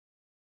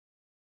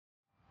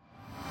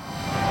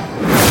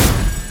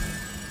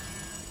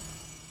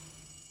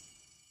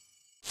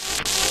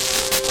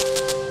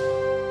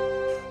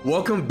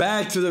Welcome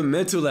back to the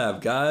Mental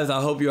Lab, guys.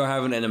 I hope you are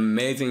having an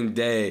amazing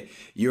day.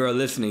 You are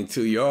listening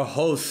to your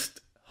hostess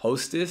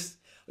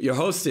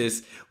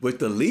with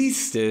the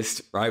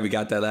leastest, right? We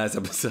got that last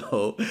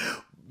episode.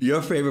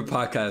 Your favorite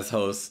podcast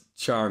host,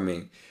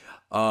 Charming.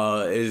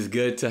 It's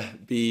good to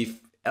be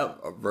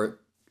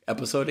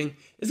episoding.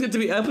 It's good to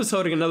be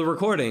episoding another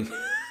recording.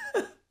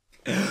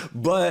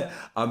 But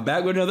I'm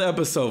back with another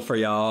episode for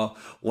y'all.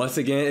 Once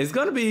again, it's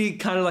going to be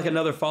kind of like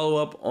another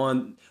follow-up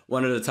on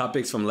one of the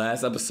topics from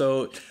last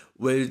episode,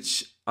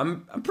 which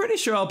I'm pretty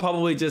sure I'll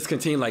probably just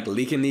continue like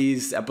leaking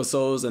these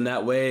episodes, and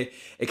that way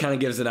it kind of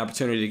gives an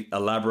opportunity to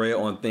elaborate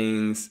on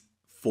things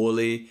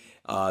fully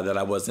that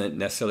I wasn't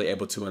necessarily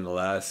able to in the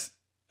last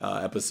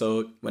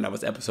episode when I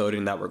was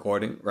episoding, not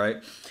recording,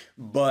 right?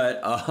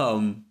 But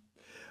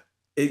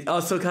it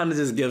also kind of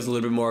just gives a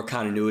little bit more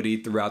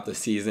continuity throughout the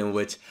season,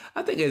 which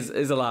I think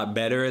is a lot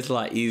better. It's a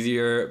lot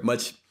easier,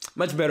 much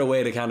better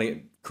way to kind of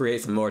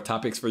create some more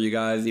topics for you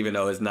guys, even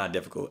though it's not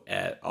difficult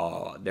at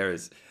all.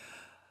 There's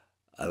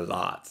a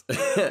lot.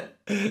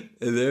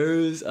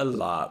 There's a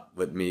lot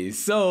with me.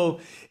 So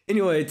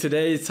anyway,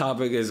 today's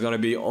topic is going to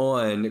be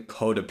on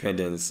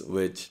codependence,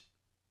 which,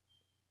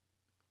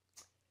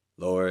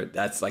 Lord,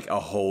 that's like a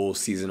whole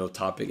seasonal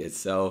topic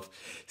itself.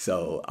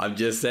 So I'm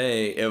just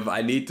saying, if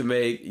I need to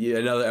make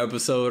another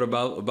episode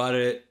about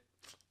it,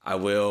 I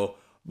will.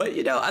 But,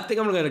 I think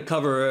I'm going to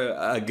cover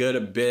a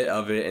good bit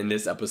of it in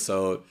this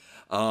episode,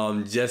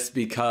 just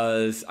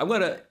because I'm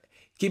going to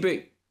keep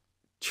it,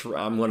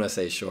 I'm going to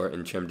say short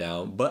and trimmed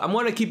down, but I'm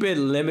going to keep it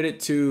limited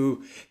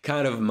to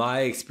kind of my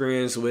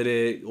experience with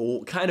it,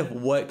 kind of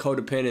what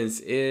codependence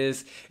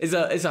is. It's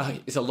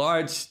a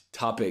large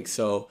topic,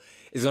 so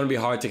it's going to be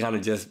hard to kind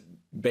of just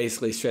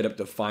basically straight up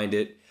define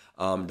it.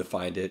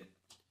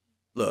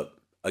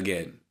 Look,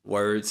 again,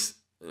 words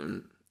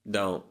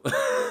don't.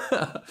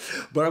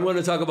 But I'm going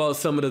to talk about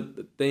some of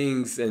the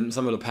things and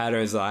some of the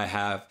patterns that I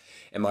have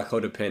in my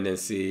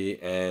codependency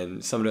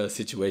and some of the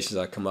situations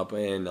I come up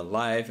in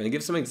life, and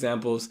give some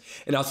examples,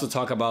 and also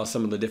talk about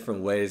some of the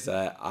different ways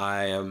that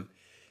I am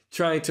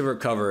trying to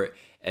recover it.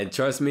 And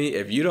trust me,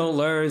 if you don't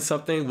learn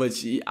something,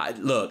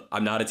 look,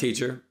 I'm not a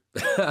teacher.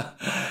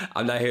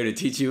 I'm not here to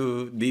teach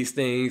you these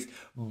things,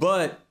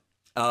 but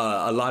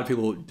a lot of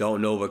people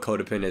don't know what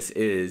codependence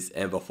is.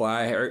 And before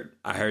I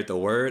heard the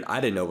word, I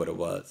didn't know what it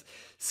was.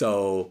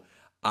 So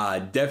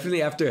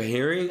definitely after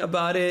hearing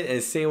about it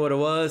and seeing what it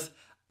was,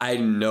 I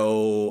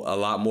know a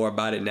lot more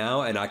about it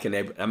now, and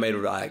I'm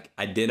able to like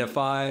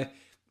identify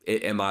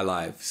it in my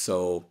life.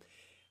 So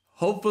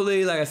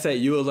hopefully, like I said,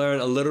 you will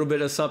learn a little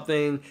bit of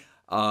something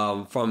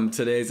from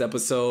today's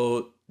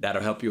episode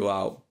that'll help you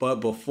out. But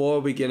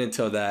before we get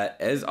into that,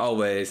 as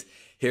always,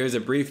 here's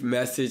a brief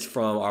message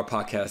from our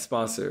podcast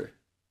sponsor.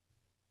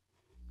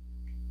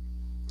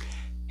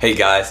 Hey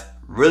guys,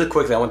 really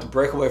quickly, I want to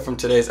break away from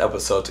today's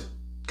episode to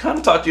kind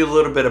of talk to you a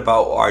little bit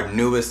about our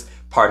newest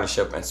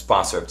partnership and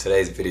sponsor of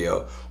today's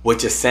video,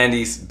 which is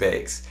Sandy's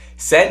Bakes.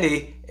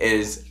 Sandy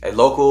is a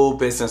local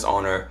business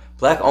owner,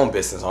 Black-owned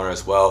business owner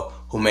as well,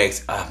 who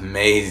makes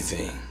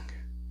amazing,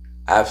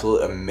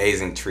 absolute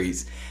amazing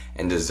treats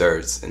and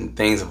desserts and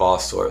things of all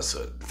sorts,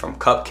 so from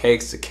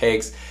cupcakes to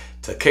cakes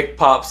to kick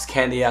pops,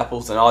 candy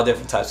apples, and all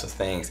different types of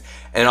things,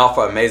 and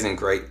offer amazing,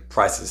 great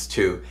prices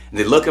too. And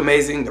they look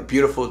amazing, they're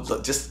beautiful.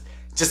 Just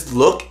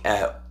look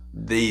at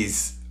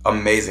these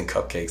amazing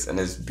cupcakes and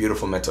this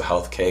beautiful mental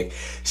health cake.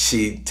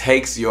 She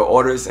takes your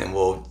orders and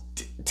will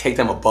take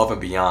them above and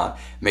beyond,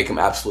 make them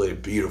absolutely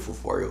beautiful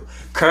for you.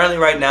 Currently,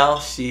 right now,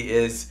 she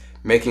is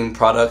making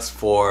products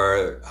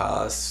for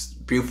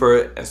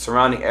Beaufort and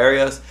surrounding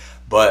areas,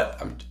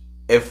 but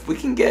if we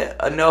can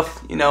get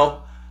enough,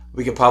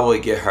 we could probably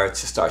get her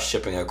to start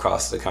shipping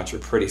across the country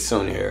pretty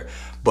soon here.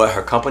 But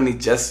her company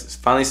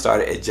just finally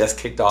started. It just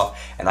kicked off,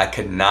 and I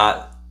could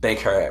not thank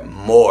her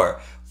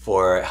more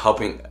for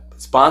helping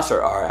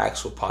sponsor our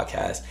actual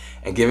podcast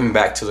and giving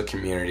back to the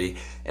community,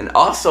 and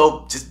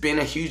also just being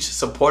a huge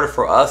supporter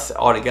for us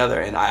all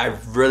together. And I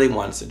really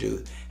wanted to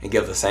do and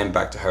give the same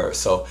back to her.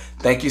 So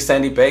thank you,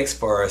 Sandy Bakes,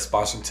 for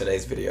sponsoring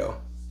today's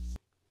video.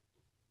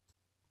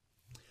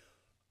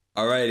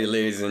 Alrighty,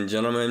 ladies and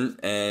gentlemen,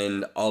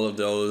 and all of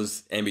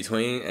those in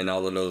between, and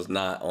all of those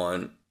not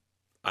on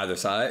either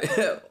side.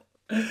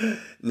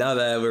 Now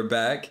that we're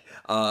back,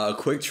 a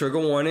quick trigger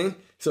warning.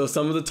 So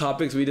some of the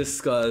topics we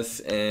discuss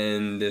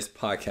in this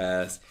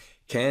podcast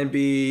can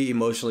be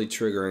emotionally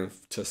triggering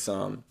to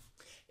some.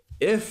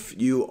 If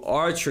you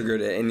are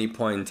triggered at any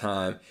point in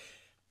time,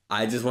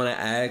 I just want to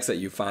ask that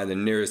you find the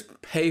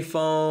nearest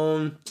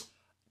payphone,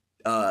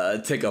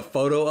 take a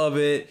photo of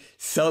it,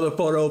 sell the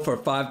photo for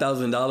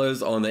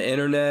 $5,000 on the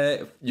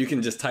internet. You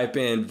can just type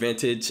in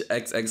vintage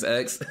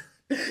XXX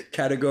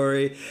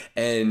category,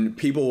 and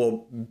people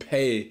will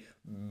pay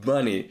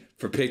money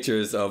for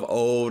pictures of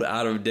old,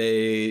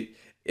 out-of-date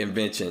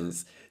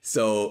inventions.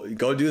 So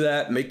go do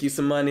that, make you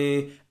some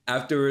money.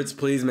 Afterwards,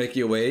 please make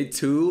your way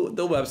to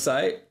the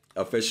website,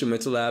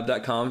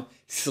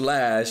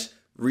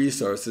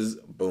 officialmentallab.com/resources,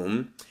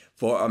 boom,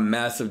 for a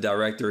massive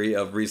directory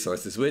of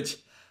resources, which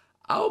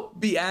I'll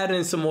be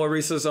adding some more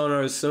resource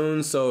owners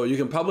soon, so you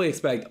can probably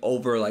expect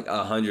over like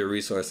 100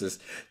 resources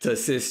to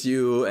assist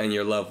you and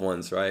your loved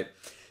ones, right?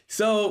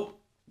 So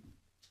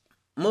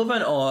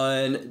moving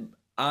on,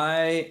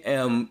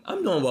 I'm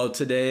doing well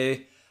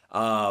today.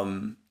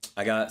 I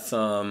got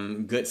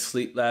some good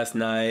sleep last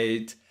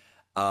night.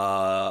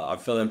 I'm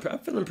feeling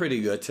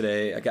pretty good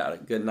today. I got a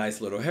good,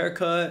 nice little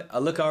haircut. I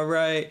look all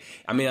right.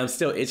 I mean, I'm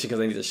still itching because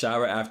I need to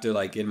shower after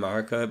like getting my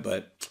haircut,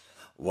 but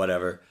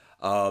whatever.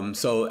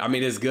 So I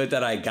mean, it's good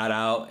that I got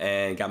out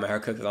and got my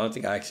haircut because I don't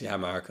think I actually had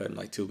my haircut in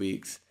like 2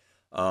 weeks,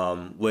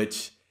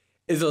 which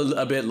is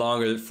a bit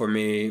longer for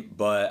me.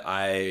 But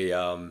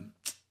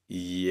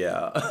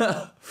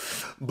yeah.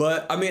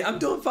 But I mean, I'm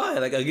doing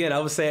fine. Like again, I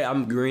would say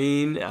I'm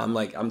green.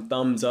 I'm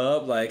thumbs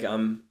up. Like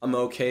I'm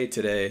okay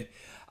today.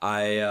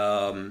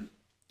 I'm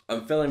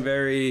feeling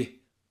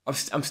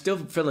I'm still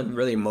feeling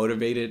really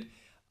motivated.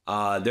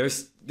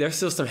 There's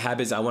still some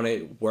habits I want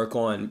to work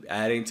on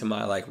adding to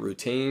my like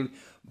routine,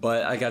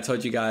 but like I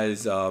told you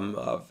guys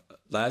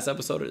last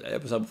episode or the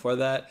episode before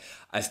that,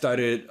 I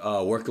started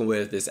working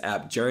with this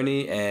app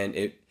Journey,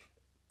 and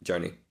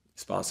Journey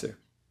sponsor,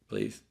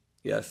 please.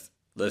 Yes,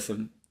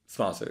 listen,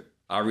 sponsor.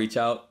 I'll reach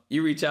out,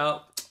 you reach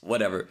out,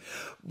 whatever.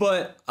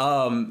 But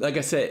like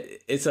I said,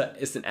 it's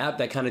an app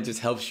that kind of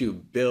just helps you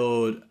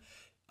build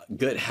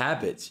good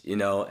habits,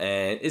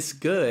 and it's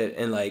good.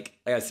 And like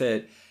I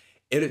said,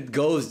 it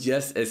goes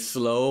just as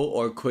slow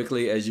or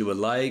quickly as you would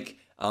like.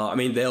 I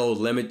mean, they'll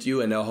limit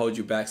you and they'll hold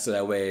you back so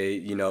that way,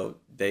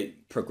 they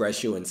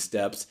progress you in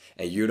steps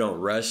and you don't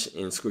rush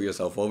and screw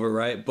yourself over,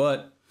 right?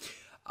 But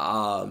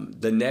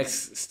the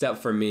next step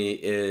for me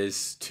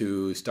is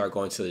to start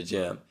going to the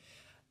gym.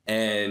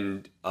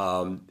 And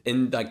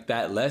in like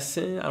that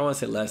lesson, I don't want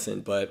to say lesson,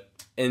 but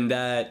in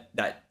that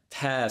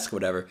task,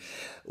 whatever,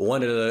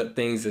 one of the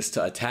things is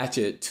to attach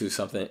it to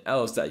something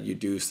else that you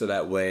do, so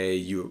that way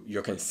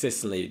you're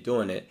consistently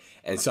doing it.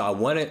 And so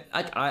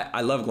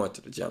I love going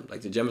to the gym.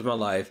 Like the gym is my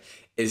life.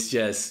 It's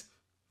just,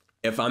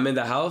 if I'm in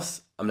the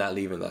house, I'm not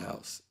leaving the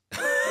house.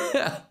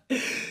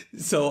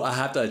 So I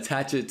have to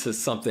attach it to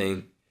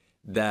something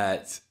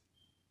that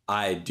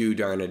I do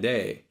during the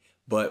day.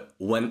 But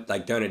during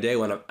the day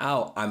when I'm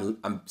out,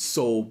 I'm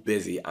so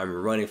busy. I'm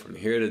running from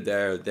here to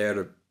there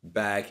to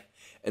back,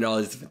 and all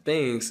these different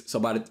things. So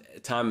by the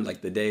time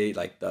like the day,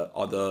 like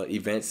all the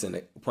events and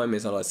the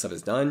appointments, all that stuff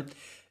is done,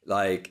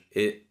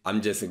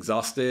 I'm just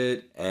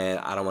exhausted and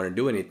I don't want to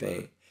do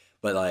anything.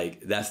 But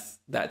like that's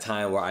that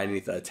time where I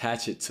need to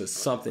attach it to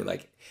something.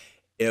 Like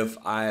if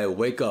I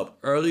wake up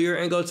earlier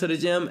and go to the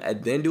gym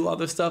and then do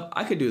other stuff,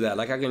 I could do that.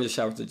 Like I can just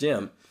shower at the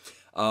gym,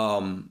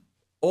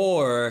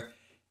 or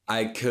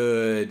I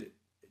could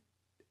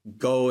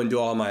go and do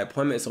all my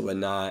appointments or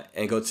whatnot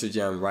and go to the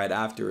gym right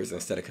afterwards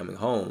instead of coming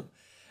home.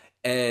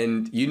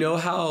 And you know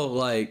how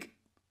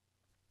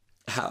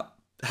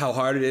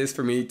hard it is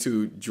for me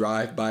to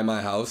drive by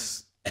my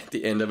house at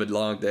the end of a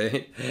long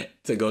day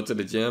to go to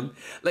the gym?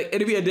 Like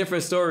it'd be a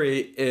different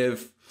story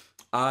if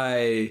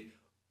I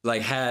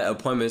like had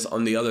appointments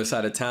on the other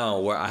side of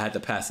town where I had to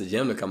pass the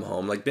gym to come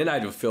home. Like then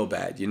I'd feel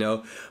bad,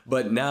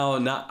 But now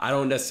I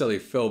don't necessarily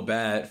feel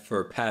bad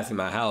for passing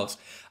my house.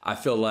 I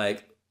feel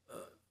like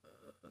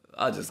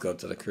I'll just go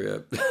to the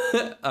crib.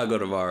 I'll go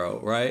tomorrow,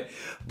 right?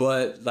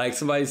 But like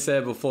somebody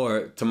said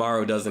before,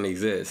 tomorrow doesn't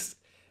exist.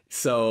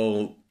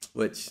 So,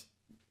 which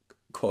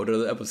quote of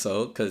the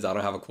episode, because I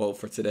don't have a quote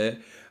for today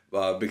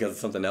because of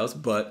something else,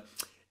 but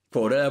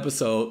quote of the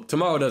episode,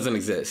 tomorrow doesn't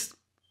exist.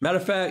 Matter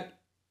of fact,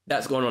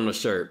 that's going on the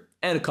shirt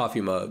and a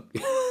coffee mug.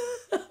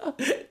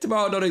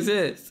 Tomorrow don't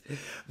exist.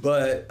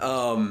 But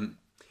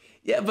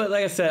yeah, but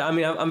like I said, I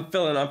mean, I'm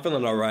feeling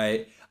all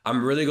right.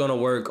 I'm really going to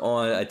work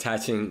on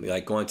attaching,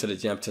 like going to the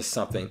gym to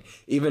something,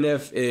 even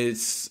if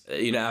it's,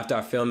 after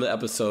I film the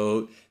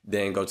episode,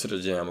 then go to the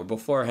gym, or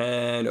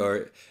beforehand,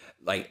 or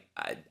like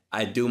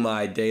I do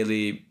my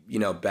daily,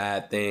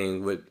 bad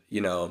thing with,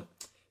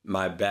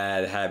 my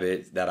bad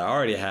habits that I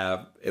already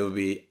have. It would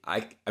be,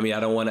 I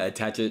don't want to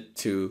attach it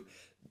to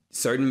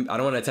I don't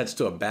want to attach it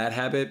to a bad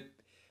habit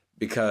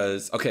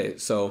because, okay,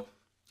 so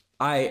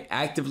I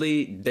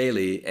actively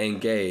daily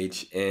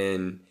engage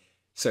in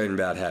certain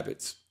bad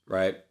habits.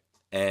 Right.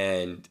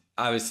 And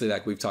obviously,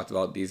 like we've talked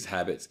about these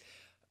habits,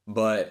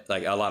 but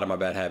like a lot of my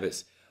bad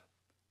habits.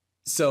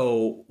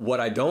 So what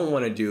I don't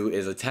want to do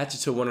is attach it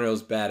to one of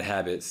those bad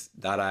habits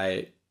that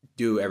I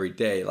do every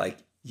day. Like,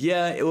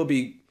 yeah, it will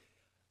be,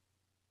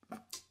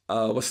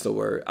 what's the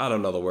word? I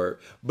don't know the word,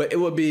 but it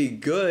would be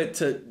good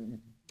to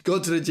go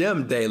to the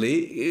gym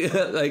daily,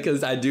 like,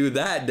 cause I do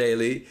that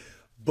daily,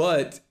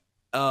 but,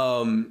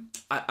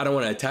 I don't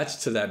want to attach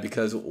to that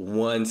because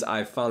once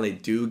I finally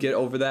do get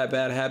over that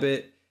bad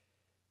habit,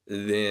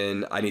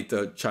 then I need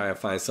to try and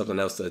find something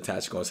else to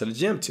attach going to the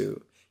gym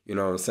to. You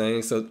know what I'm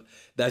saying? So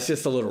that's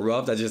just a little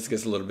rough. That just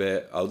gets a little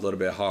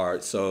bit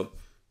hard. So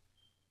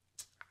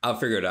I'll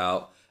figure it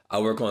out.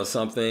 I'll work on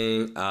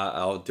something.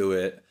 I'll do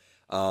it.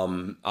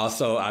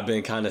 Also, I've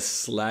been kind of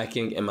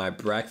slacking in my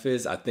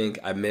breakfast. I think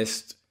I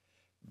missed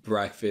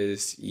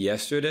breakfast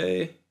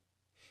yesterday.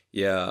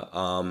 Yeah.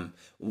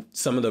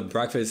 Some of the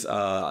breakfast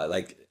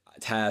like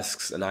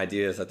tasks and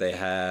ideas that they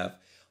have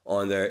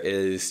on there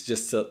is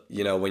just to,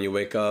 when you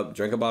wake up,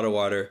 drink a bottle of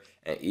water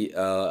and eat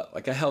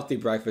like a healthy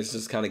breakfast,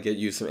 just kind of get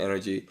you some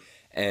energy.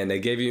 And they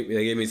gave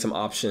me some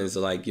options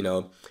like,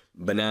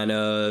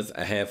 bananas,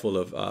 a handful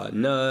of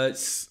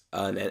nuts,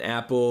 an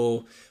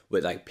apple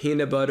with like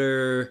peanut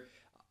butter,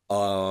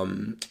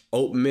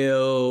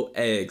 oatmeal,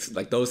 eggs,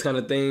 like those kind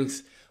of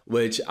things,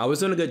 which I was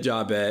doing a good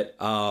job at.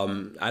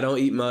 I don't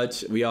eat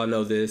much. We all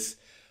know this.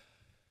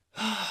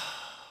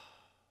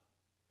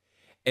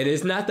 And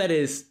it's not that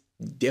it's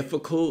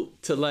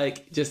difficult to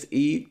like just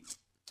eat,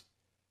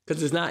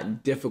 because it's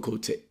not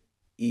difficult to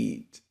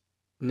eat.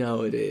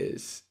 No, it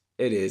is.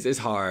 It is. It's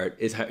hard.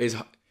 It's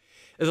a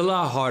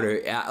lot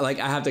harder. Like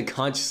I have to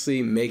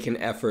consciously make an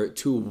effort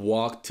to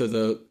walk to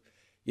the,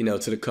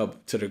 to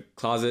the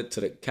closet,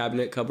 to the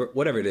cabinet, cupboard,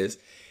 whatever it is,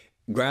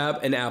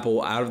 grab an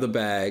apple out of the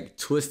bag,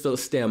 twist the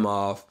stem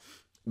off,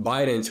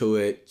 bite into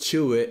it,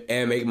 chew it,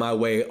 and make my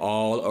way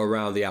all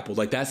around the apple.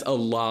 Like that's a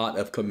lot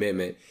of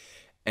commitment.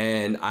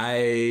 And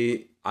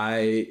the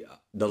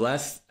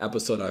last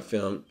episode I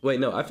filmed,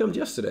 I filmed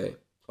yesterday,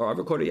 or I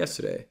recorded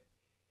yesterday,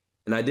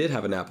 and I did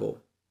have an apple.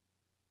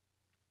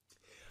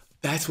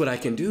 That's what I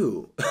can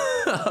do.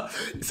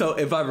 So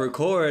if I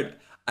record,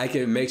 I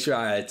can make sure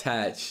I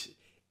attach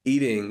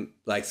eating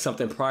like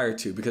something prior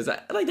to, because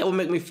I like that will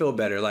make me feel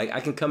better. Like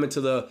I can come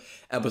into the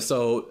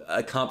episode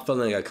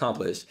feeling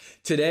accomplished.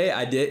 Today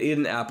I did eat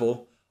an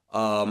apple.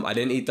 I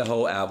didn't eat the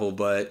whole apple,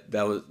 but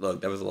that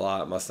was a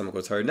lot. My stomach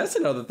was hurting. That's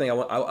another thing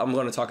I'm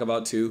going to talk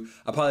about too.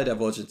 I'll probably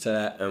divulge into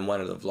that in one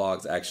of the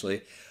vlogs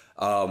actually.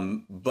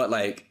 But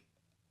like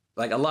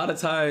a lot of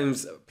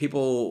times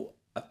people,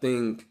 I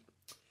think,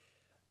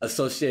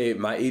 associate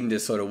my eating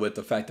disorder with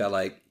the fact that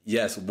like,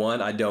 yes,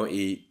 one, I don't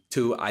eat.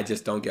 Two, I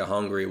just don't get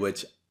hungry,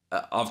 which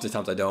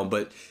oftentimes I don't.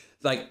 But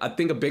like, I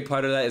think a big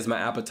part of that is my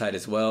appetite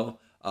as well,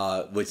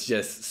 which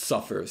just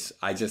suffers.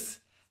 I just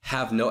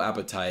have no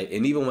appetite.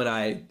 And even when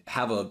I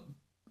have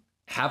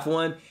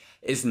one,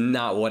 it's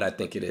not what I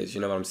think it is.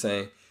 You know what I'm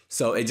saying?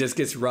 So it just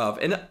gets rough.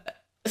 And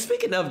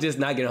speaking of just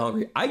not getting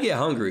hungry, I get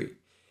hungry.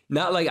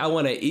 Not like I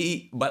want to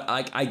eat, but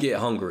like I get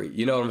hungry.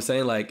 You know what I'm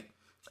saying? Like,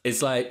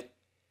 it's like,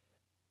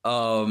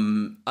 I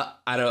don't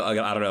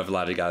know if a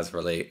lot of you guys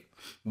relate,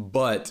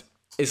 but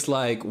it's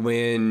like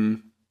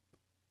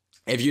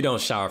if you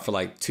don't shower for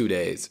like 2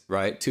 days,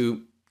 right?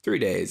 2-3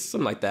 days,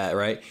 something like that,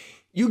 right?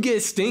 You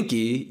get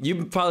stinky.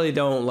 You probably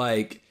don't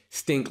like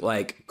stink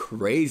like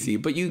crazy,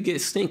 but you get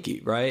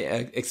stinky,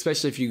 right?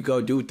 Especially if you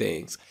go do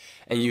things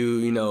and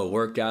you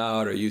work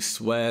out or you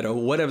sweat or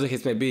whatever the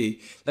case may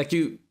be. Like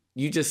you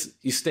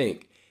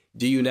stink.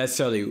 Do you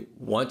necessarily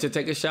want to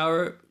take a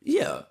shower?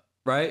 Yeah,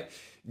 right?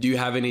 Do you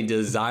have any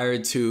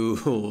desire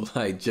to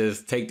like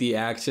just take the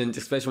action,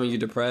 especially when you're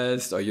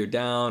depressed or you're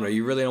down or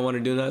you really don't want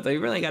to do nothing? You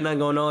really ain't got nothing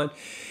going on?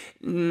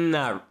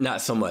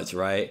 Not so much,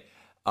 right?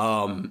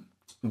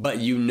 But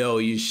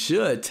you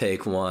should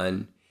take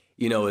one.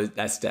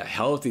 That's the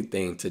healthy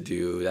thing to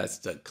do. That's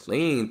the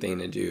clean thing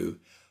to do.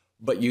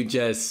 But you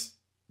just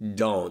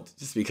don't,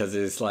 just because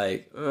it's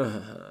like,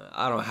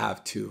 I don't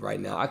have to right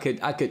now. I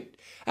could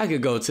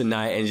go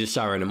tonight and just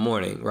shower in the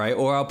morning, right?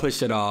 Or I'll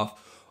push it off,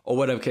 or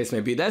whatever the case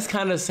may be. That's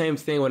kind of the same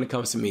thing when it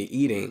comes to me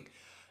eating.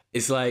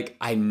 It's like,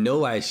 I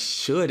know I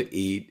should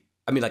eat.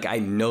 I mean, like, I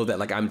know that,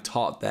 like, I'm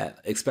taught that,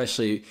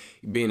 especially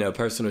being a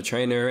personal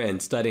trainer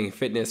and studying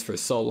fitness for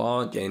so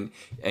long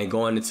and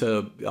going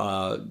into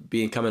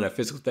becoming a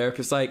physical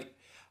therapist. Like,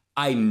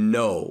 I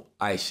know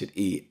I should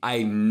eat.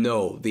 I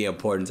know the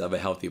importance of a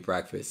healthy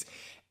breakfast.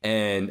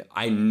 And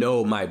I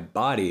know my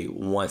body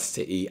wants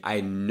to eat.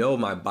 I know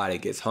my body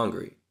gets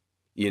hungry.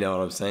 You know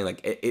what I'm saying? Like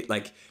it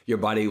like your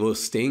body will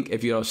stink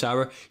if you don't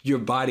shower. Your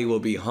body will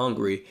be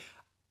hungry.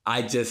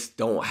 I just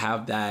don't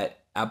have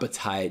that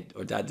appetite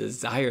or that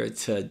desire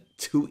to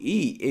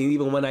eat. And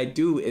even when I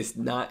do, it's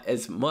not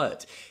as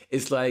much.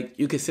 It's like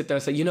you can sit there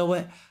and say, you know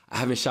what? I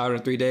haven't showered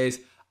in 3 days.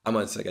 I'm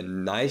gonna take a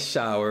nice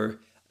shower,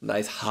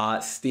 nice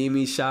hot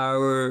steamy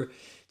shower.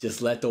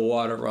 Just let the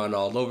water run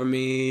all over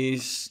me,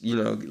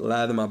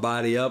 lather my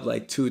body up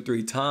like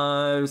 2-3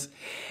 times.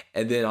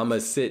 And then I'm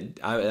gonna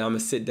sit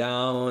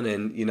down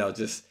and,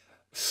 just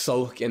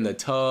soak in the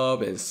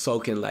tub and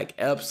soak in like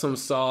Epsom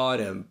salt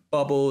and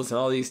bubbles and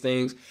all these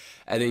things.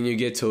 And then you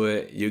get to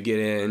it, you get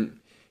in,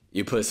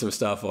 you put some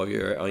stuff on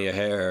your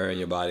hair and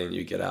your body and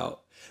you get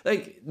out.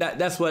 Like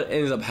that's what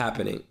ends up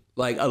happening.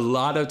 Like a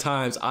lot of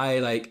times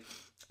I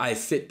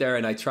sit there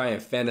and I try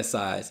and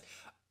fantasize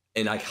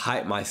and I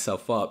hype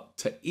myself up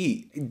to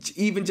eat,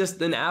 even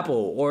just an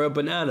apple or a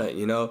banana,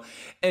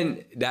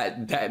 and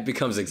that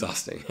becomes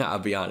exhausting. I'll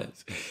be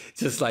honest.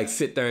 Just like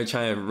sit there and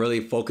try and really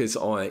focus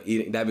on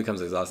eating, that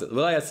becomes exhausting. But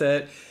like I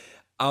said,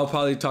 I'll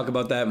probably talk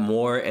about that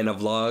more in a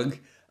vlog,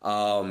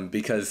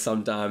 because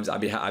sometimes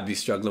I'd be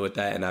struggling with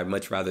that, and I'd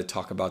much rather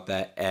talk about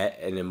that at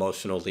an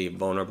emotionally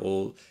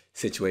vulnerable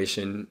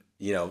situation,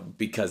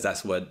 because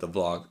that's what the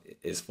vlog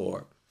is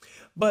for.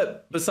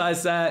 But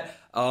besides that,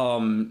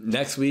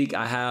 next week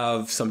I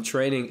have some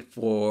training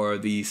for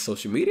the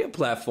social media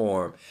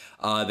platform.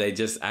 They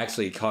just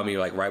actually called me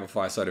like right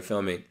before I started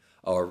filming,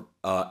 or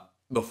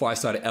before I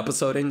started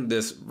episoding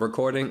this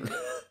recording.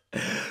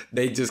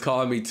 They just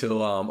called me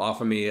to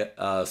offer me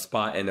a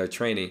spot in their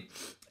training.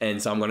 And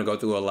so I'm going to go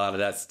through a lot of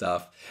that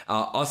stuff.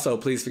 Also,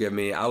 please forgive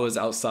me. I was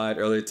outside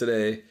earlier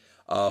today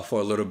for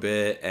a little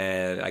bit,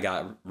 and I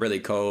got really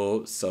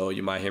cold, so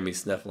you might hear me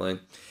sniffling.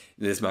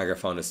 This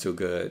microphone is too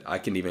good. I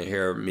can even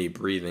hear me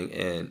breathing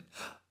in.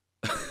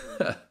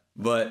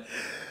 But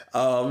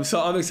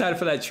so I'm excited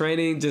for that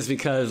training, just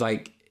because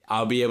like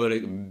I'll be able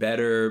to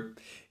better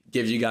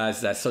give you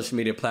guys that social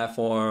media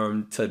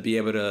platform to be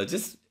able to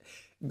just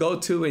go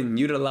to and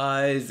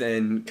utilize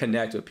and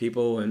connect with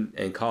people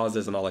and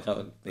causes and all that kind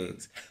of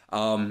things.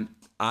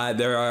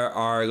 There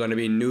are going to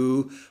be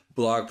new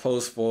blog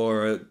posts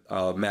for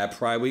Mad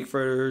Pride Week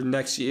for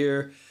next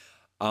year.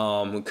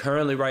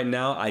 Currently, right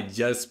now, I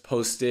just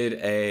posted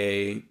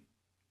a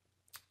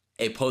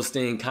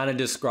posting kind of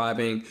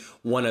describing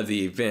one of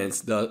the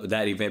events,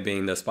 that event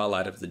being the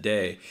Spotlight of the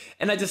Day.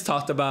 And I just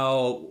talked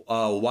about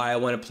why I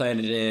want to plan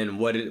it in,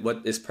 what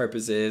its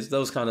purpose is,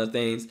 those kind of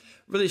things.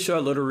 Really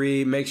short little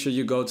read. Make sure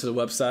you go to the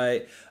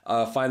website,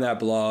 find that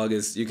blog.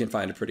 You can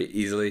find it pretty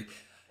easily.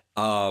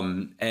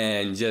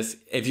 And just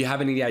if you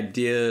have any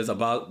ideas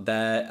about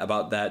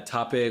that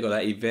topic or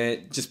that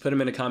event, just put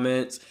them in the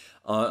comments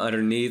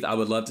underneath. I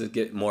would love to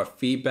get more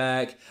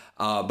feedback.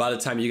 By the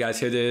time you guys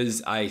hear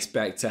this, I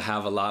expect to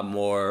have a lot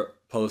more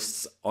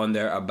posts on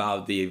there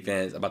about the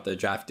events, about the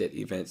drafted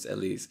events at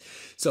least.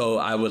 So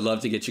I would love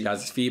to get you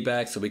guys'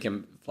 feedback so we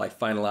can like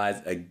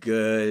finalize a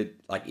good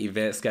like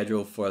event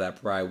schedule for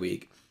that Pride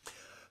Week.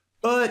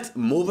 But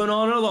moving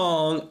on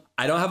along,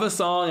 I don't have a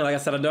song, and like I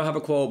said, I don't have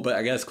a quote, but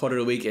I guess quote of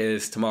the week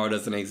is "Tomorrow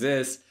doesn't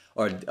exist,"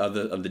 or of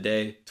the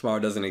day, "Tomorrow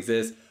doesn't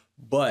exist."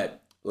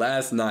 But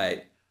last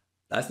night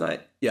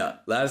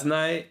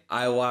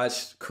I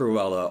watched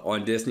Cruella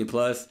on Disney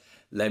Plus.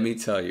 Let me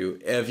tell you,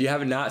 if you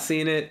have not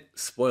seen it,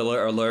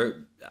 spoiler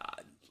alert.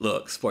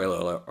 Look, spoiler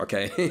alert,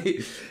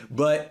 okay?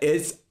 But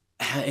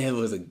it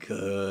was a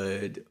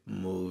good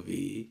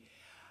movie.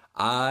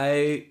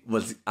 I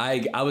was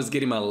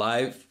getting my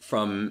life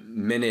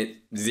from minute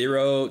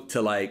 0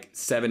 to like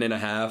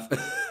 7.5.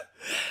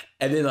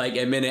 And then like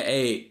at minute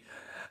 8,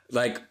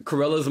 like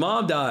Corella's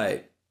mom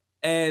died.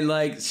 And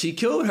like she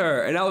killed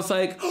her. And I was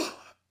like,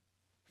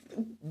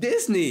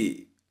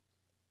 Disney,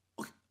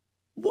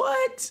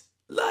 what?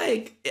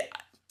 Like,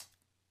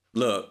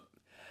 look,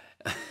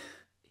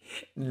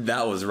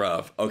 that was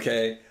rough,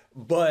 okay?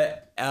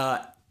 But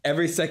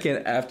every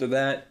second after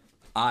that,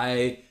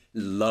 I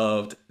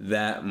loved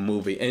that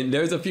movie. And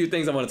there's a few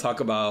things I want to talk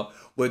about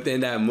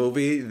within that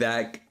movie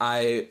that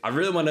I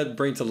really want to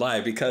bring to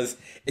life, because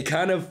it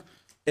kind of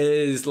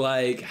is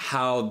like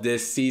how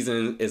this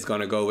season is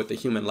going to go with the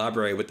Human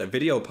Library, with the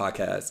video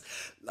podcast.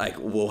 Like,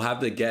 we'll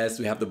have the guests,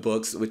 we have the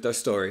books with their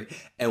story.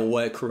 And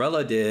what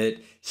Cruella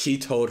did, she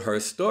told her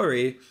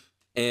story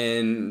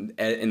in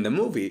the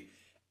movie.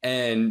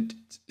 And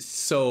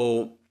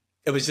so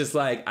it was just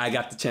like I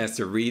got the chance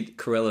to read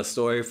Corella's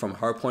story from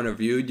her point of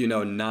view, you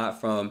know, not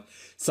from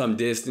some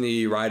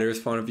Disney writer's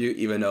point of view,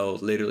 even though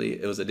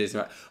literally it was a Disney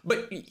writer.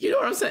 But you know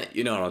what I'm saying?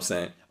 You know what I'm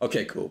saying?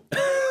 Okay, cool.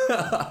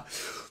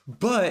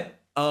 But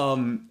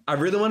I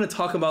really want to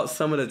talk about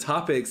some of the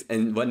topics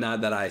and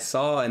whatnot that I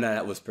saw and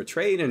that was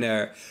portrayed in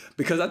there,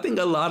 because I think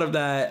a lot of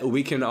that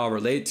we can all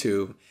relate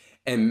to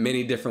in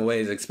many different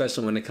ways,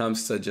 especially when it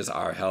comes to just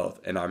our health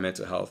and our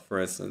mental health, for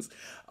instance.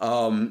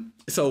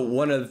 So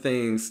one of the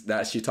things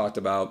that she talked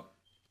about,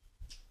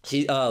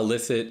 she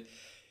listed,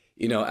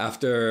 you know,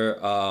 after,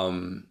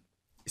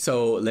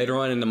 so later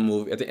on in the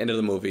movie, at the end of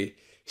the movie,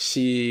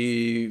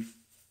 she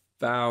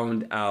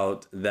found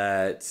out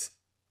that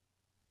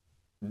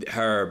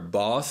her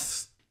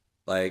boss,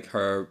 like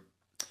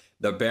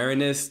the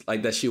Baroness,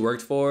 like that she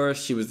worked for,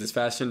 she was this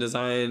fashion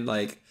design,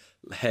 like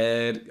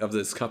head of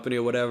this company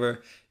or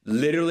whatever.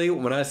 Literally,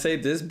 when I say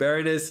this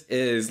Baroness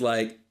is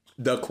like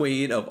the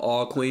queen of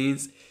all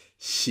queens,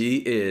 she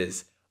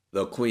is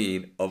the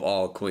queen of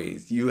all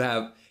queens. You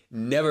have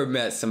never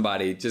met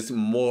somebody just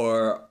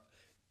more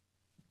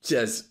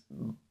just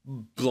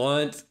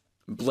blunt,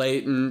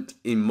 blatant,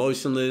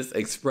 emotionless,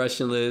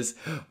 expressionless,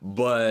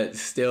 but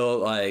still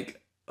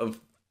like a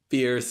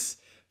fierce,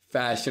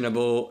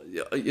 fashionable.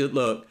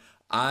 Look,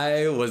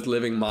 I was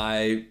living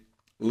my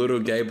little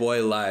gay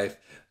boy life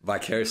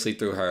vicariously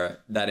through her.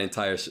 That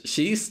entire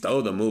she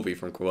stole the movie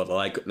from Cruella.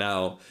 Like,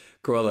 now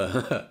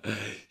Cruella,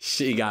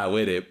 she got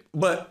with it,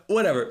 but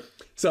whatever.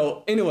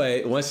 So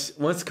anyway, once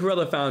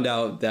Cruella found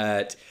out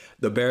that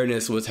the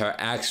Baroness was her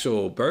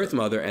actual birth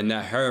mother, and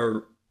that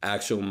her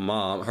actual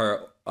mom,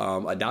 her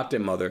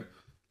adopted mother,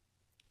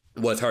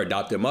 was her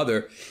adopted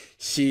mother,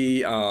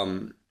 she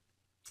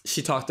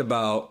talked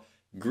about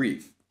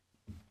grief,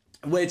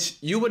 which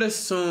you would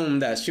assume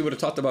that she would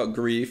have talked about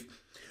grief,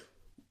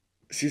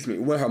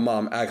 when her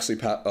mom actually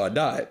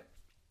died.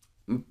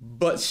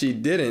 But she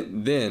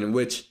didn't then,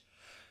 which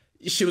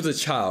she was a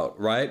child,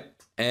 right?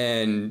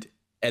 And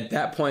at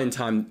that point in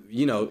time,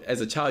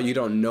 as a child, you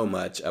don't know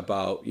much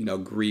about,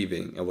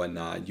 grieving and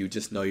whatnot. You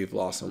just know you've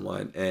lost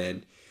someone,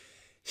 and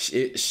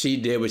she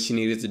did what she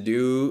needed to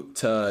do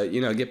to,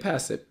 get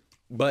past it.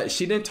 But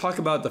she didn't talk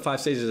about the 5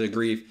 stages of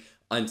grief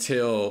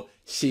until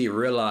she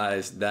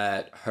realized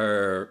that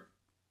her,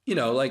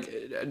 like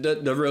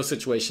the real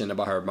situation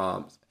about her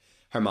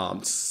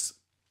mom's,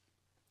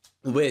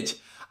 which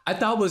I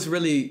thought was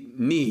really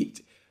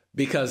neat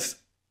because,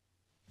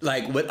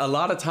 like, with a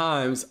lot of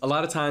times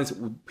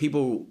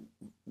people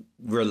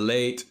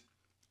relate,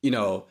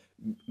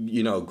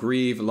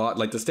 grieve a lot,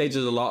 like the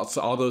stages of loss,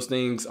 all those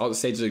things, all the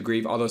stages of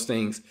grief, all those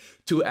things,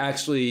 to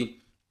actually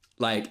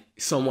like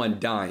someone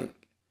dying.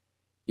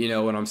 You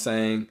know what I'm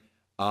saying?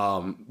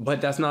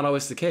 But that's not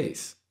always the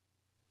case,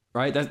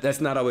 right?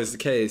 That's not always the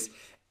case,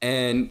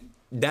 and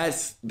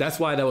that's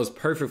why that was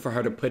perfect for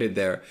her to put it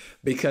there,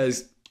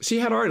 because she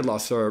had already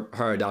lost her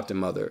adopted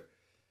mother.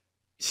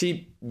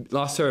 She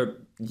lost her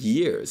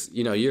years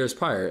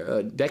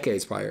prior,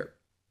 decades prior.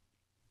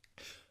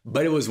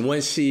 But it was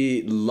when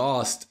she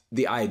lost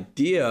the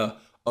idea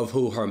of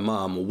who her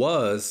mom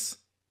was,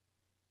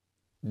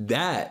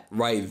 that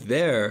right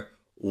there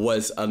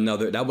was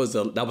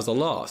that was a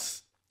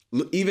loss.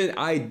 Even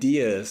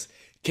ideas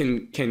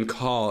can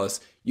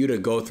cause you to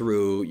go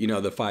through,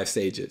 the 5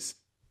 stages.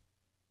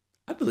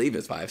 I believe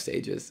it's 5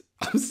 stages.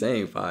 I'm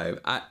saying 5.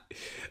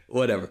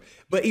 Whatever.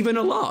 But even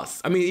a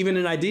loss, even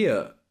an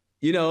idea,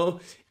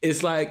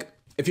 it's like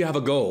if you have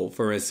a goal,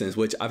 for instance,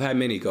 which I've had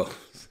many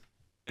goals.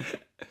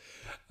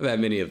 I've had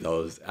many of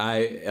those.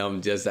 I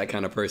am just that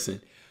kind of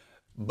person.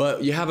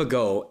 But you have a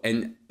goal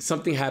and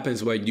something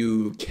happens where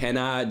you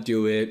cannot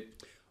do it,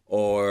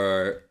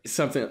 or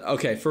something.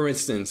 Okay, for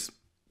instance,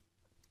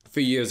 a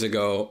few years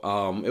ago,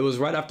 it was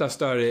right after I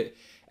started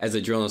as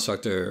a drill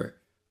instructor.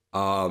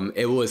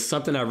 It was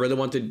something I really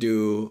wanted to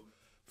do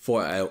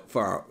for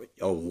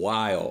a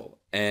while.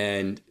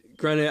 And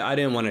granted, I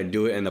didn't want to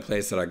do it in the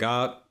place that I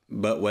got,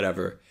 but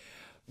whatever.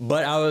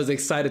 But I was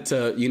excited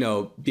to,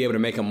 be able to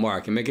make a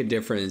mark and make a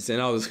difference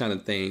and all those kind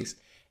of things.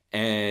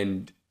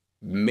 And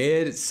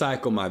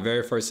mid-cycle, my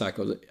very first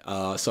cycle,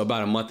 so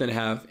about a month and a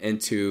half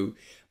into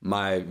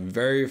my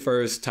very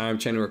first time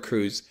training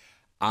recruits,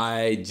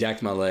 I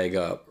jacked my leg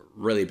up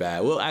really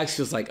bad. Well,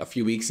 actually, it was like a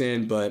few weeks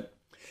in, but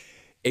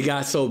it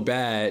got so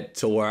bad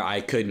to where I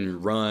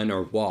couldn't run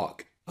or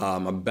walk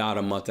about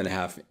a month and a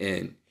half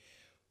in,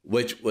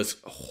 which was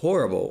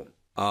horrible.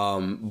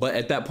 But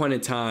at that point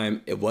in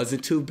time, it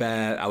wasn't too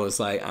bad. I was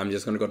like, I'm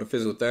just going to go to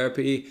physical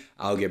therapy.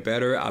 I'll get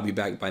better. I'll be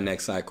back by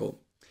next cycle.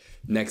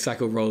 Next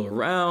cycle rolled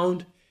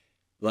around,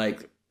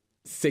 like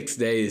 6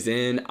 days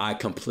in, I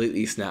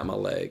completely snapped my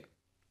leg.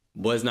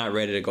 Was not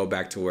ready to go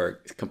back to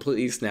work.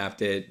 Completely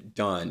snapped it,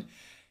 done.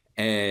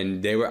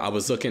 And I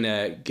was looking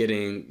at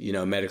getting,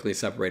 medically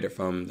separated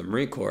from the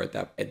Marine Corps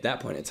at that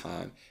point in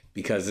time,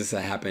 because this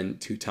had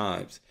happened 2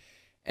 times.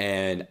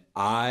 And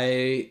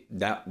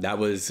that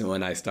was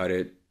when I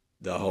started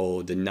the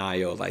whole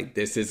denial, like,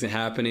 this isn't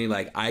happening.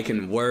 Like, I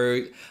can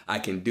work, I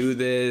can do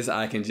this,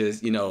 I can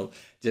just,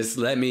 just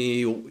let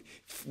me,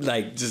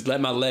 like, just let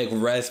my leg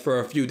rest for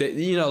a few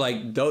days,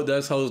 like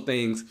those whole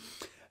things.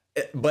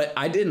 But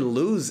I didn't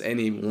lose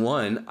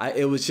anyone.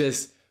 It was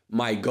just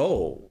my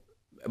goal,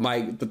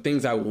 the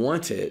things I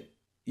wanted,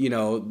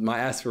 my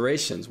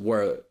aspirations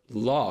were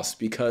lost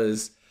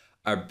because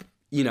I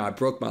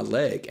broke my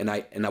leg and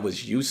I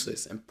was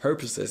useless and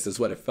purposeless is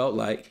what it felt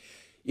like,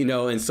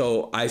 and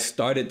so I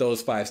started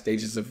those 5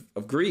 stages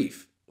of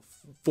grief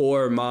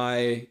for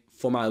my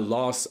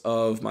loss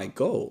of my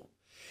goal.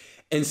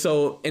 And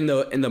so in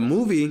the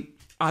movie,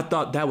 I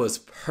thought that was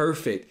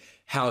perfect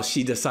how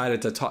she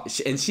decided to talk.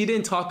 And she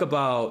didn't talk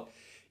about,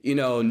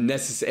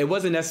 it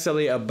wasn't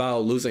necessarily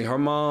about losing her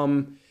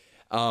mom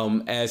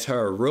as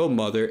her real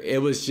mother.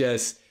 It was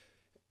just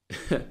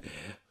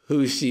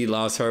who she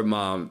lost her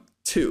mom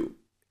to.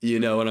 You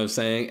know what I'm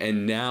saying?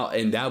 And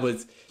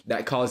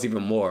that caused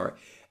even more.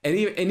 And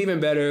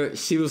even better,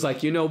 she was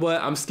like, you know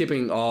what? I'm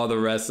skipping all the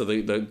rest of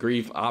the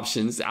grief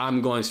options.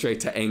 I'm going straight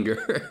to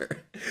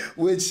anger,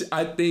 which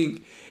I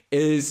think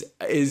is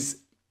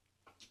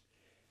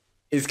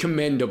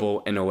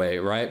commendable in a way,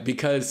 right?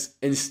 Because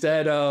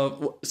instead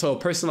of, so a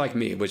person like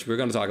me, which we're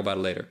going to talk about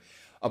it later,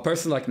 a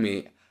person like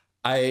me,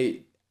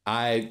 I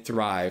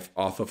thrive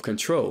off of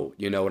control.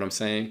 You know what I'm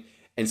saying?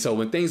 And so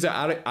when things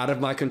are out of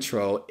my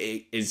control,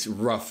 it's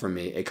rough for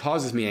me. It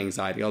causes me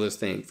anxiety, all those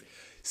things.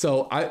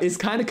 So it's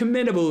kind of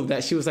commendable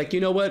that she was like,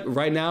 you know what?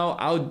 Right now,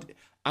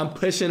 I'm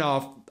pushing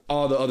off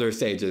all the other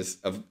stages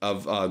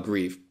of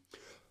grief.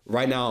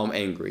 Right now, I'm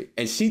angry,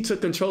 and she took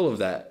control of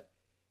that.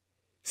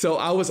 So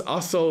I was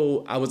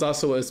also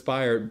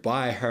inspired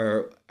by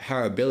her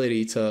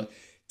ability to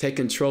take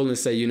control and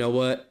say, you know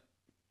what?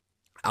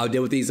 I'll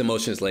deal with these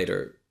emotions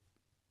later.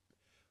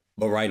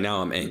 But right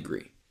now, I'm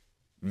angry.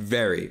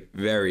 Very,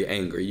 very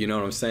angry. You know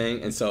what I'm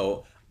saying? And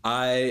so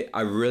I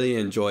really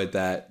enjoyed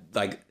that.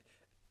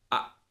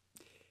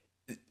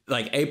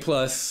 Like A+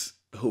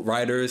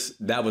 writers,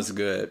 that was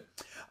good.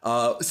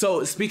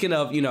 So speaking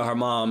of, her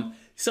mom,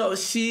 so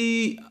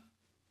she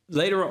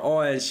later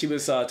on, she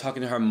was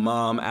talking to her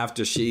mom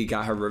after she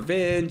got her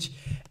revenge,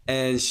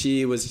 and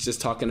she was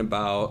just talking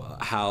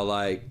about how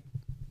like,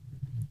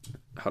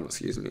 hold on,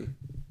 excuse me.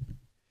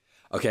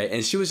 Okay,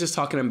 and she was just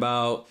talking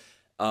about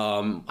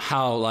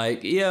how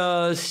like,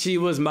 yeah, she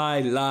was my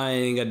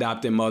lying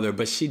adopted mother,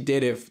 but she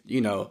did it,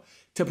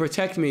 to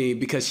protect me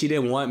because she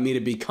didn't want me to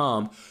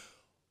become,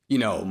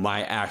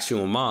 my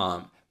actual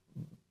mom.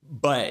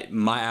 But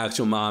my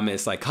actual mom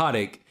is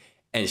psychotic,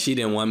 and she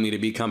didn't want me to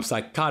become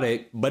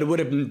psychotic, but it would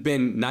have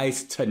been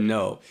nice to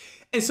know.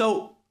 And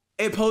so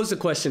it posed a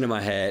question in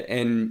my head,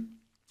 and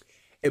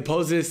it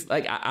poses,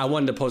 like, I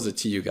wanted to pose it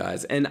to you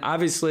guys. And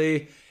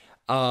obviously,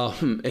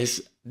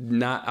 it's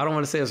not, I don't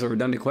want to say it's a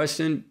redundant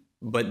question,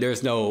 but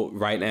there's no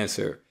right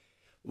answer,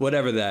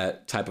 whatever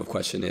that type of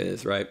question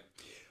is, right?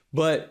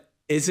 But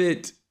is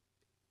it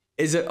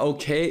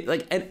okay?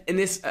 Like, and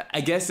this,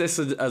 I guess this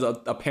is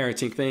a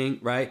parenting thing,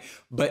 right?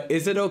 But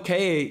is it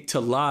okay to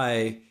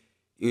lie,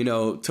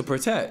 to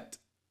protect?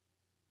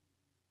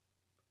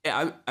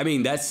 I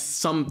mean, that's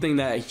something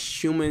that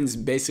humans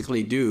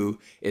basically do,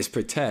 is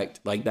protect.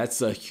 Like,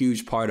 that's a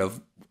huge part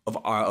of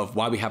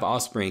why we have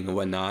offspring and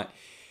whatnot,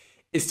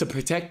 is to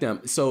protect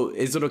them. So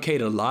is it okay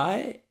to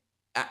lie?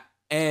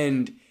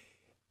 And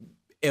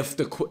if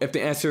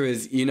the answer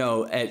is,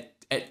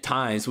 at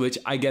times, which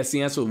I guess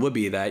the answer would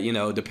be that,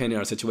 depending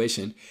on the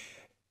situation,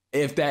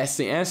 if that's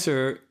the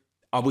answer,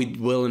 are we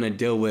willing to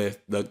deal with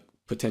the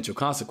potential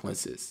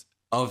consequences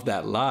of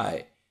that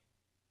lie?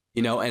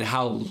 And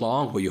how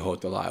long will you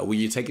hold the lie? Will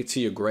you take it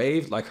to your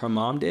grave like her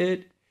mom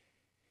did?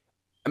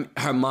 I mean,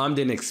 her mom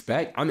didn't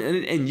expect. I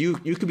mean, and you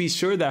could be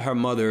sure that her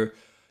mother,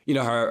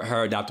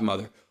 her adopted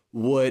mother,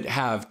 would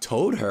have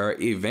told her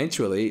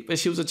eventually, but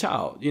she was a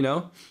child,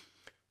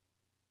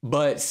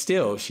 But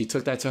still, she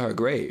took that to her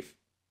grave,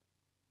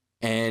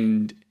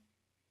 and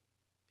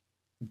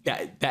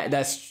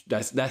that's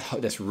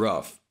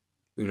rough.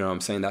 You know what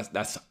I'm saying?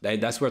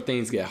 That's where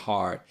things get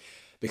hard,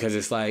 because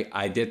it's like,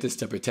 I did this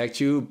to protect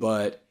you,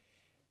 but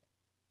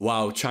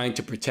while trying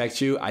to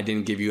protect you, I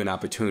didn't give you an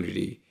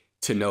opportunity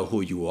to know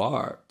who you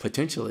are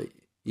potentially.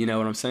 You know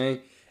what I'm saying?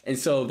 And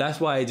so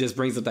that's why it just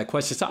brings up that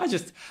question. So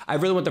I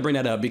really want to bring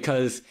that up,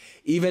 because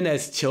even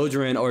as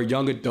children or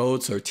young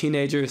adults or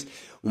teenagers,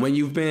 when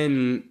you've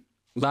been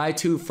lied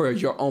to for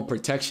your own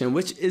protection,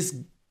 which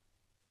is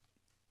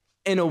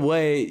in a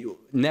way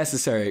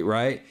necessary,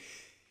 right?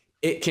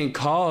 It can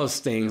cause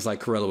things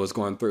like Corella was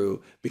going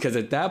through, because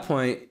at that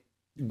point,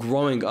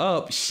 growing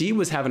up, she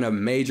was having a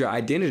major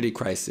identity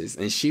crisis,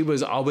 and she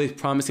was always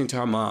promising to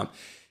her mom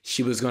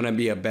she was going to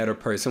be a better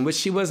person, which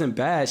she wasn't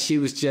bad. She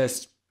was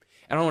just,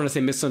 I don't want to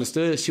say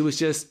misunderstood. She was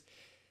just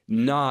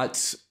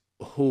not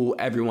who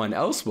everyone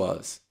else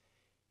was,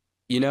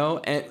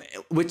 and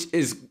which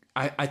is,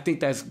 I think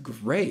that's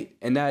great.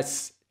 And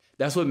that's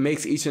what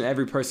makes each and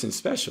every person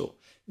special,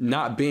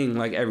 not being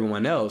like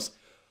everyone else.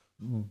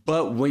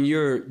 But when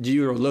you're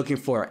looking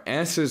for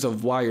answers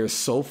of why you're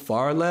so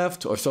far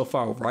left or so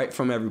far right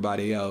from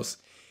everybody else,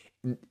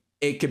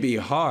 it could be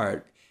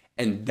hard.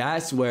 And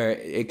that's where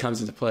it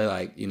comes into play.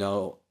 Like,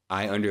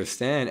 I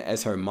understand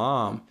as her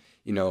mom,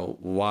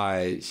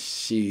 why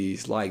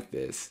she's like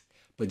this.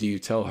 But do you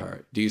tell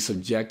her? Do you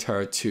subject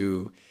her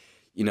to,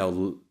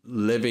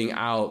 living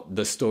out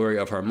the story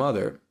of her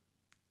mother?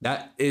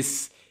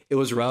 It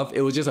was rough.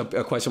 It was just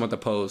a question I want to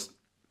pose.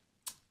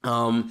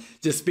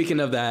 Just speaking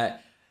of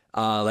that,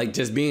 like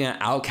just being an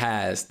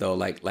outcast though,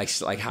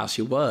 like how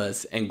she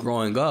was, and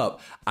growing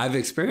up, I've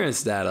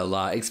experienced that a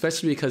lot,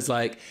 especially because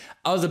like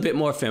I was a bit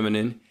more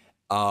feminine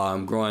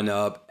growing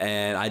up,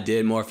 and I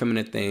did more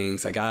feminine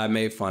things. Like, I got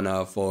made fun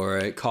of for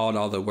it, called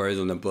all the words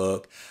in the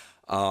book.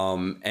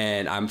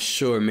 And I'm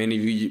sure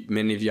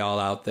many of y'all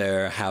out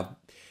there have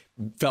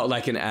felt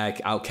like an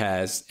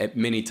outcast at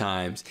many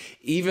times,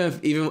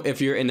 even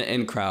if you're in the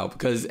in crowd,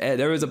 because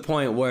there was a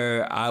point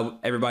where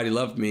everybody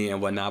loved me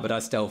and whatnot, but I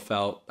still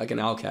felt like an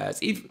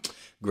outcast. Even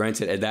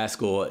granted, at that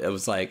school, it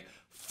was like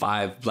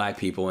 5 black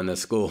people in the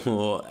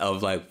school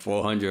of like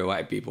 400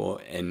 white people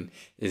and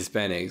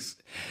Hispanics,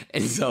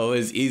 and so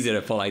it's easy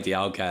to feel like the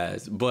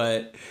outcast.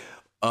 But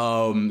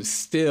I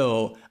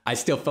still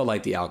felt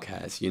like the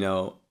outcast,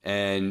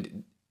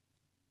 and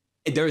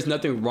there's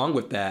nothing wrong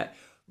with that.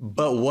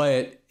 But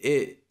what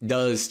it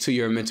does to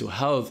your mental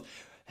health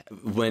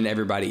when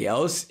everybody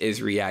else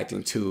is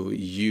reacting to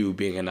you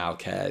being an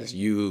outcast,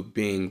 you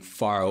being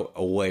far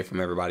away from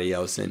everybody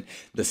else, and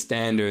the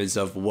standards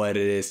of what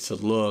it is to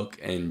look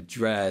and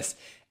dress,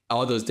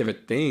 all those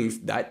different things,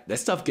 that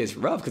stuff gets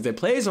rough because it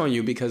plays on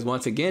you. Because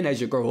once again,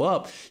 as you grow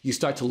up, you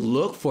start to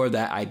look for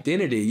that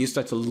identity. You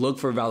start to look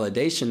for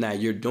validation that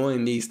you're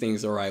doing these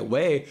things the right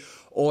way,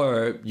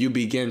 or you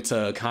begin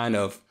to kind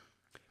of,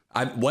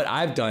 what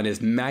I've done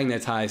is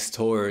magnetize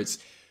towards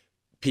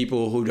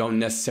people who don't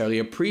necessarily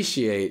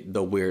appreciate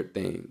the weird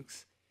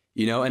things,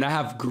 and I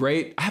have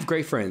great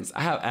friends.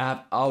 I've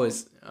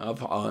always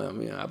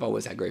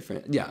had great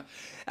friends. Yeah.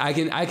 I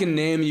can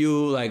name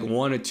you like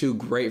 1 or 2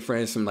 great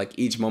friends from like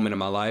each moment of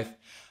my life.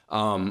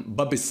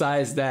 But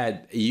besides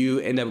that, you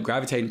end up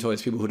gravitating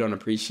towards people who don't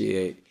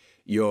appreciate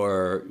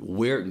your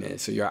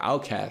weirdness or your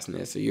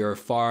outcastness or your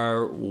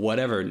far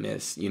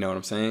whateverness. You know what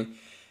I'm saying?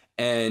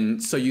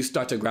 And so you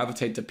start to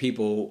gravitate to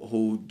people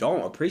who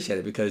don't appreciate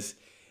it because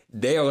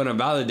they are going to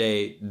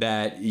validate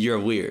that you're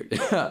weird.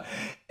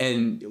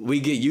 And we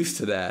get used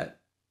to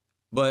that.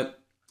 But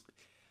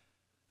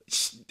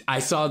I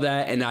saw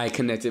that and I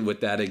connected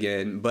with that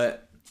again.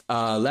 But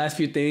last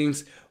few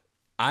things,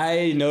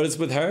 I noticed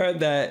with her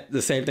that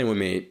the same thing with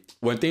me.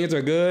 When things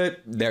are good,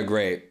 they're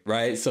great,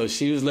 right? So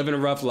she was living a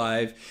rough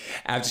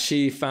life. After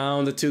she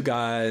found the two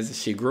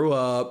guys, she grew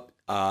up.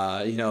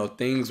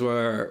 Things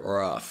were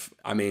rough.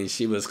 I mean,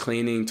 she was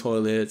cleaning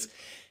toilets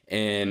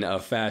in a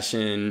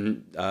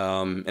fashion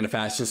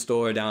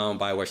store down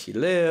by where she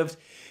lived.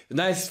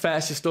 Nice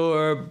fashion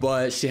store,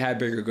 but she had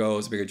bigger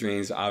goals, bigger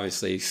dreams.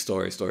 Obviously,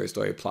 story,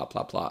 plot,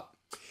 plot, plot.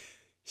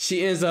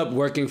 She ends up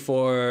working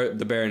for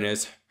the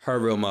Baroness, her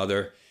real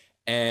mother,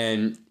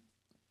 and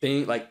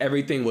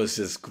everything was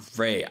just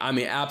great. I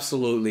mean,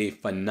 absolutely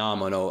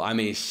phenomenal. I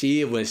mean,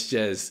 she was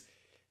just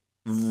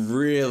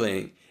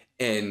reeling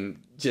and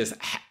just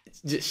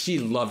she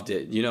loved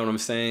it. You know what I'm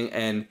saying?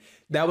 And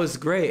that was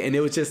great. And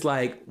it was just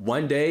like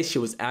one day she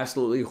was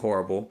absolutely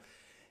horrible.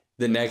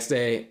 The next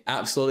day,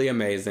 absolutely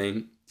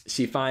amazing.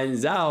 She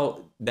finds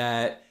out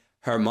that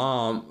her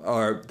mom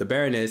or the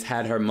Baroness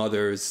had her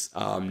mother's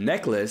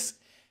necklace,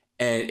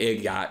 and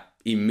it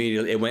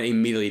went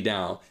immediately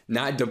down.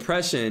 Not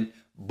depression,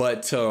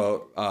 but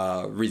to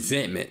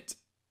resentment.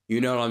 You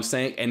know what I'm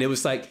saying? And it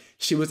was like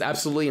she was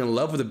absolutely in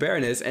love with the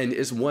Baroness. And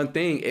it's one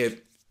thing if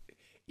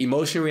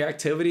emotion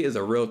reactivity is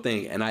a real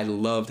thing. And I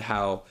loved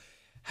how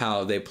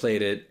they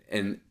played it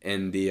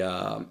in the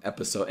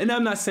episode. And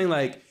I'm not saying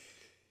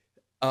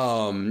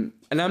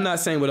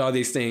with all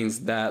these things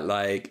that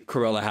like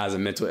Cruella has a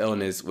mental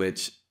illness,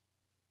 which,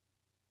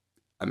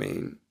 I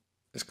mean,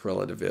 it's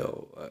Cruella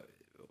DeVille.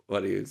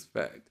 What do you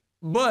expect?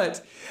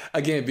 But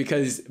again,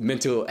 because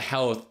mental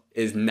health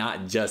is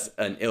not just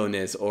an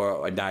illness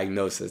or a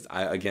diagnosis.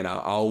 I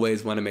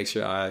always want to make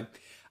sure I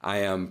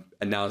am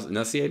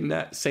enunciating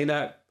that, saying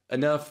that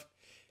enough,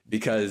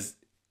 because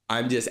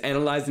I'm just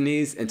analyzing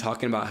these and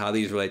talking about how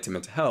these relate to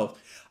mental health.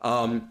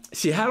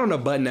 She had on a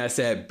button that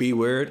said, "Be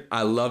weird."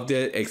 I loved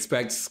it.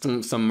 Expect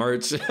some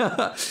merch.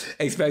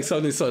 Expect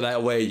something so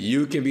that way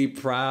you can be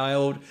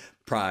proud.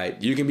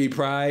 You can be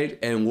pride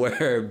and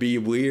wear "Be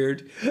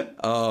weird."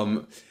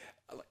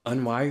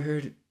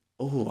 Unwired.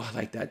 Oh, I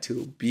like that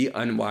too. Be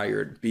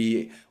unwired.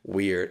 Be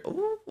weird.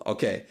 Ooh,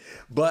 okay.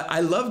 But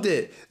I loved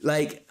it.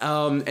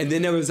 And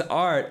then there was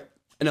art.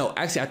 No,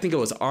 actually, I think it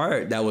was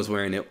Art that was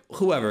wearing it.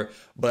 Whoever.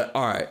 But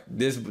Art,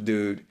 this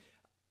dude,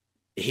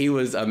 he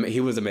was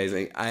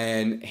amazing.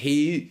 And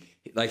he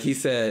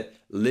said,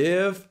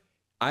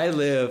 I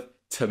live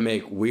to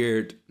make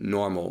weird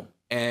normal.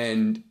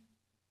 And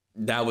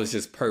that was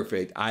just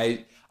perfect.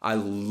 I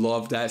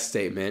love that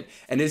statement.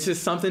 And it's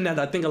just something that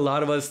I think a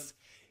lot of us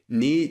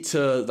need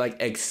to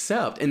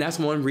accept. And that's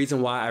one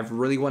reason why I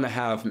really want to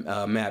have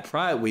Mad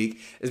Pride Week,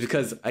 is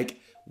because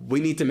we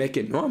need to make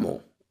it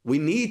normal. We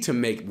need to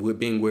make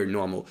being weird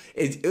normal.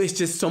 It's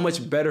just so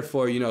much better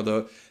for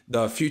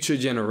the future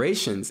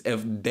generations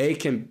if they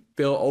can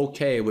feel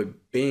okay with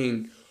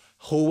being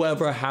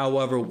whoever,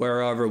 however,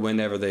 wherever,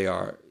 whenever they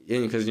are.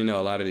 Because a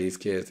lot of these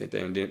kids,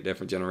 they're in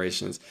different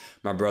generations.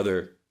 My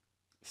brother,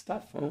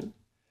 stop phone.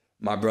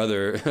 My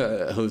brother,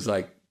 who's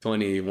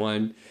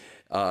 21.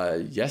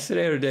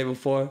 Yesterday or the day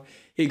before,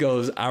 he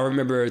goes, "I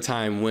remember a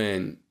time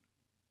when,"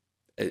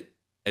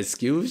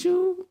 excuse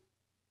you?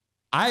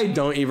 I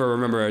don't even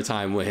remember a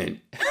time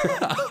when.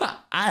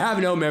 I have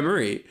no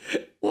memory.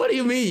 What do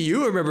you mean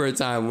you remember a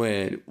time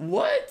when?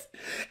 What?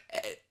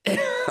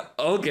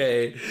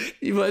 Okay.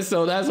 But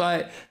so that's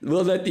why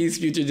we'll let these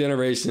future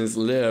generations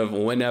live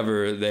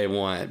whenever they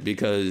want,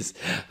 because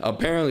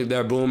apparently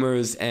they're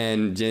boomers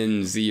and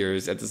Gen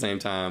Zers at the same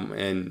time,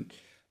 and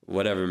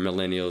whatever,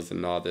 millennials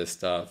and all this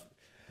stuff.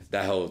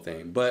 That whole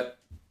thing. But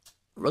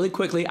really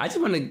quickly, I just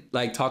want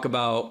to talk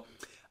about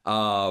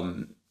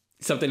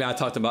something that I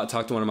talked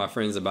to one of my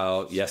friends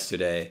about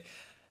yesterday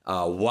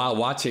while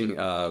watching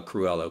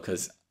Cruella,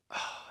 because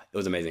it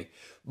was amazing.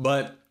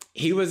 But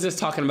he was just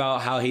talking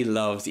about how he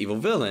loves evil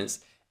villains,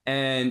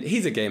 and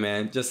he's a gay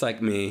man just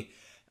like me.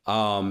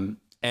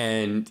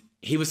 And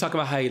he was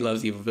talking about how he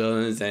loves evil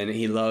villains, and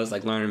he loves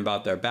learning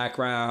about their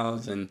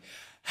backgrounds and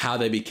how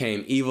they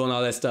became evil and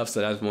all that stuff.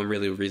 So that's one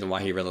really reason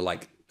why he really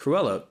liked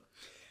Cruella.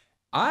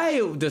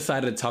 I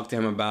decided to talk to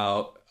him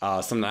about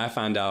something I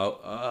found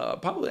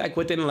out probably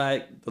within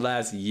the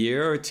last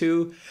year or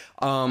two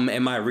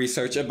in my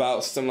research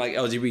about some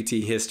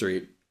LGBT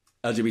history,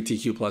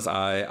 LGBTQ plus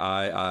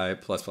I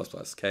plus plus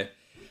plus. Okay,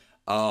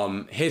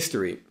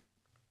 history.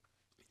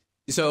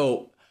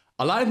 So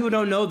a lot of people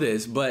don't know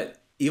this,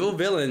 but evil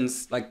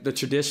villains, the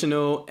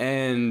traditional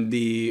and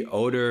the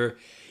older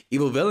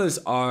evil villains,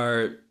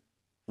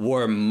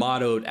 were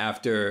modeled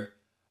after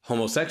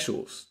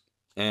homosexuals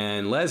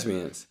and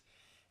lesbians.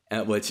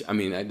 Which, I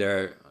mean,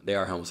 they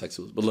are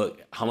homosexuals. But look,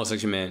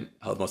 homosexual men,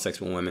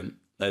 homosexual women,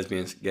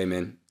 lesbians, gay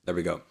men. There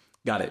we go.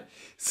 Got it.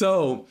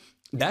 So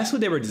that's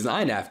what they were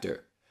designed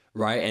after.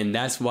 right? And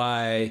that's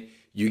why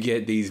you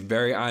get these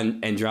very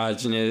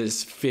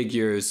androgynous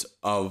figures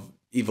of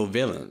evil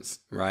villains,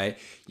 right?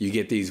 You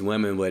get these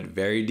women with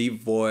very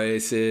deep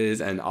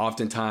voices and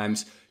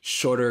oftentimes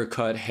shorter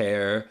cut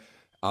hair.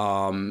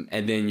 And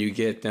then you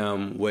get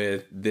them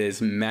with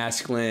this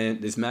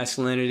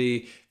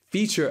masculinity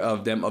feature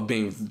of them of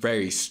being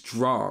very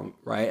strong,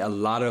 right? A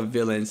lot of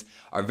villains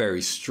are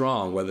very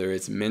strong, whether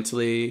it's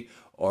mentally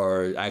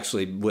or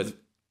actually with,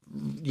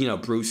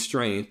 brute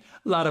strength.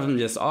 A lot of them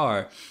just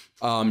are.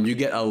 You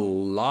get a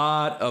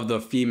lot of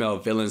the female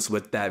villains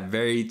with that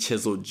very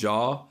chiseled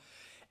jaw.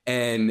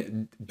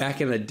 And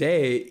back in the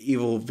day,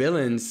 evil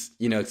villains,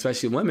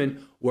 especially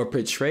women, were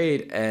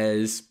portrayed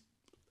as,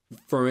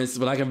 for instance,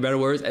 for lack of better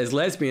words, as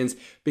lesbians,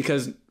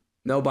 because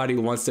nobody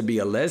wants to be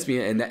a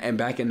lesbian. And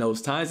back in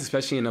those times,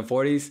 especially in the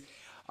 40s,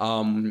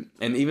 and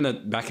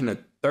even back in the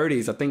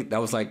 30s, I think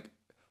that was like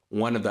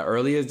one of the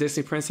earliest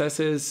Disney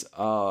princesses,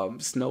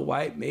 Snow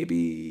White,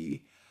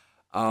 maybe.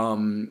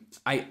 I'm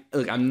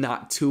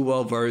not too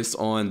well versed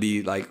on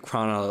the the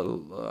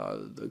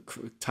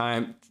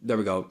time. There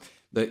we go.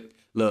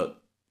 Look,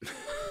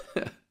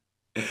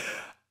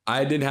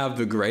 I didn't have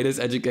the greatest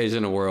education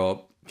in the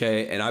world.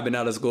 Okay, and I've been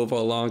out of school for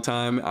a long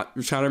time.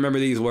 I'm trying to remember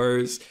these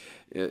words.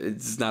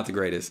 It's not the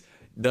greatest.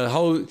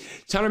 Trying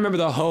to remember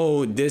the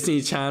whole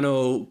Disney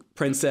Channel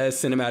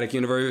Princess Cinematic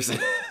Universe.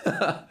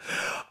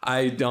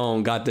 I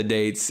don't got the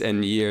dates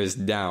and years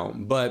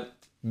down, but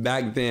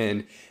back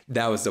then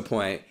that was the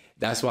point.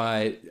 That's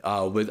why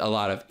with a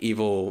lot of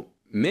evil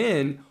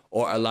men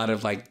or a lot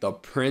of the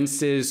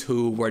princes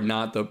who were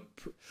the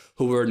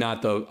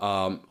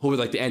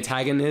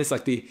antagonists,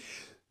 the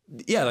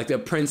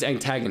prince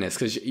antagonist,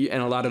 because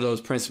in a lot of those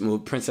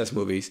princess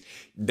movies,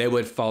 they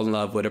would fall in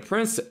love with a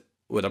prince.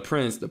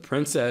 The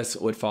princess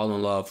would fall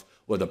in love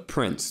with a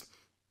prince,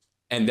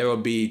 and there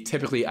would be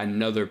typically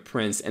another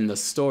prince in the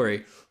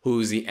story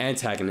who's the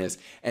antagonist,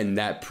 and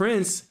that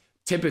prince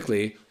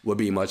typically would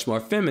be much more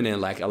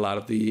feminine. Like a lot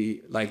of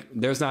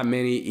there's not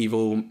many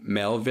evil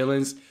male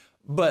villains.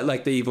 But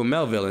the evil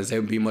male villains, they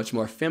would be much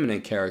more feminine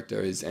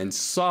characters and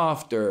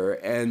softer,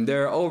 and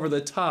they're over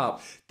the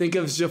top. Think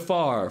of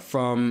Jafar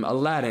from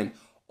Aladdin,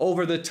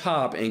 over the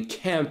top and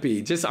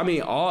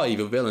campy. All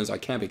evil villains are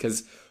campy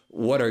because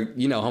what are,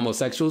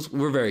 homosexuals?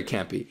 We're very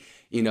campy,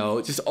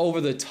 just over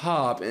the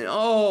top and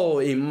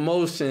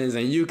emotions.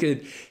 And you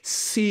could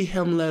see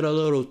him let a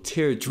little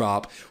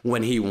teardrop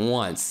when he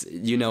wants,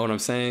 you know what I'm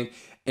saying?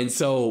 And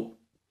so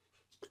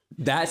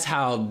that's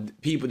how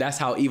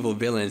evil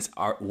villains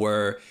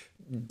were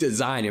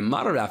designed and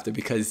modeled after,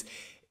 because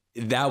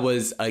that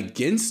was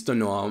against the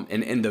norm.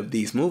 And in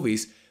these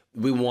movies,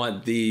 we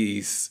want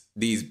these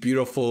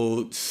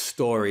beautiful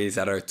stories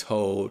that are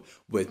told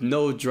with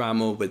no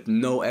drama, with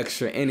no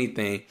extra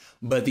anything.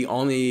 But the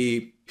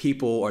only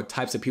people or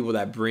types of people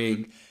that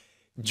bring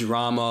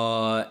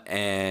drama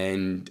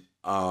and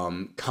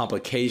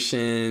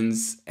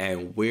complications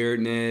and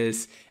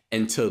weirdness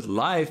into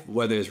life,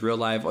 whether it's real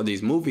life or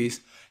these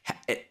movies,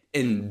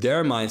 in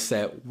their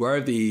mindset were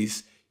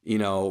these,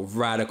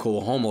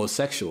 radical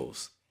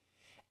homosexuals.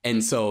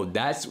 And so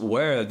that's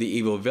where the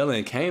evil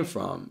villain came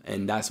from.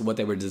 And that's what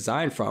they were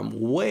designed from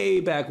way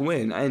back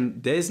when.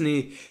 And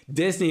Disney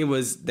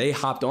they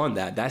hopped on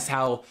that. That's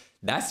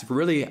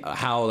really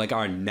how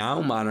our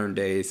now modern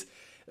days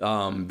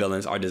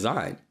villains are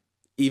designed.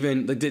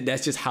 Even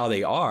that's just how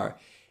they are.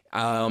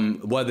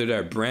 Whether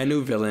they're brand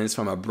new villains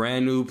from a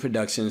brand new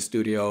production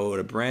studio or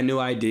a brand new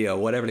idea,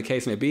 whatever the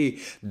case may be,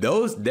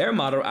 they're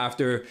modeled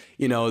after,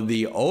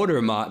 the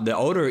older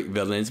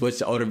villains, which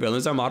the older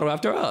villains are modeled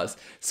after us.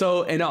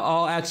 So in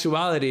all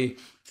actuality,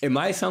 it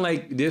might sound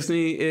like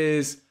Disney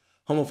is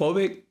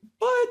homophobic,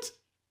 but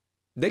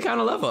they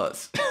kind of love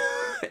us.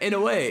 In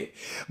a way,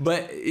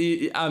 but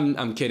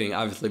I'm kidding,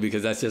 obviously,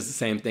 because that's just the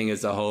same thing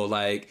as the whole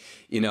black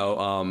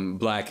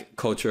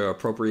culture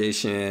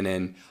appropriation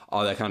and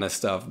all that kind of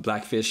stuff,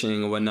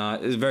 blackfishing and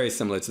whatnot. It's very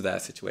similar to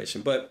that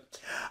situation. But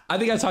I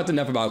think I talked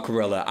enough about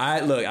Cruella. I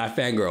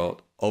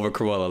fangirled over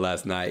Cruella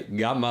last night.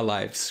 Got my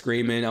life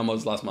screaming,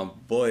 almost lost my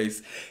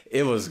voice.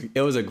 It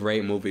was a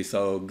great movie.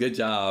 So good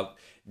job,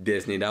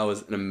 Disney. That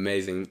was an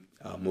amazing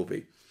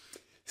movie.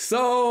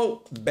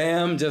 So,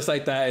 bam, just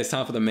like that, it's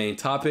time for the main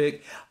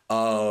topic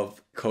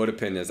of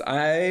codependence.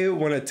 I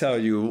want to tell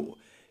you,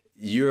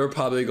 you're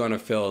probably going to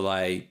feel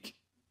like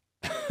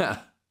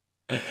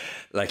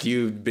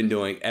you've been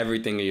doing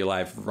everything in your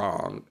life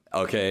wrong,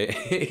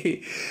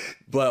 okay?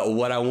 But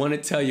what I want to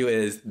tell you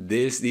is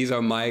these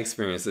are my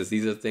experiences.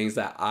 These are things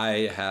that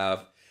I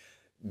have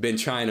been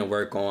trying to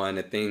work on,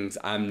 the things.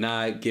 I'm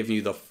not giving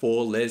you the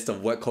full list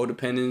of what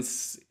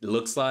codependence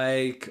looks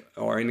like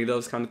or any of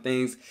those kind of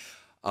things.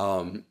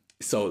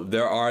 So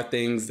there are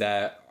things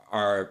that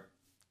are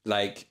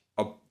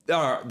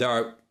there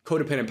are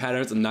codependent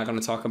patterns I'm not going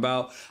to talk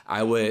about.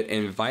 I would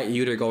invite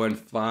you to go and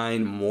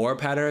find more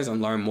patterns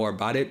and learn more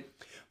about it.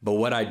 But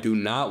what I do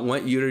not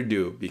want you to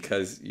do,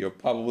 because you'll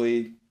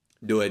probably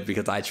do it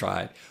because I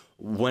tried.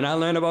 When I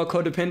learned about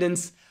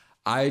codependence,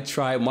 I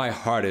tried my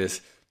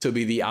hardest to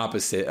be the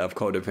opposite of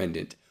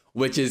codependent.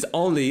 which is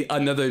only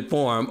another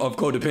form of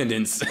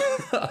codependence.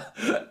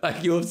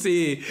 Like you'll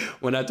see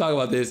when I talk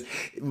about this,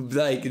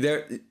 like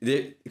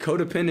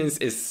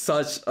codependence is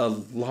such a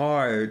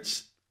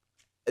large,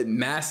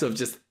 massive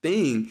just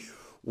thing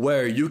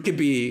where you could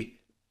be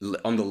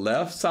on the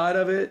left side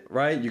of it,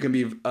 right? You can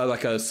be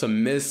like a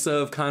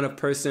submissive kind of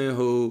person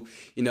who,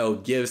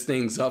 gives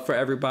things up for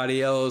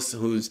everybody else,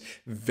 who's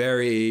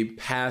very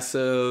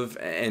passive,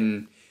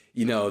 and,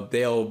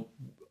 they'll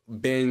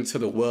bend to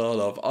the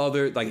will of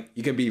others. Like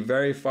you can be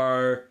very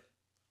far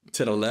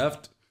to the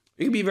left.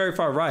 You can be very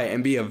far right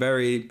and be a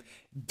very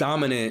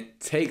dominant,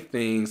 take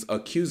things,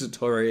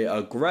 accusatory,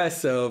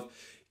 aggressive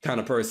kind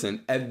of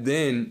person. And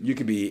then you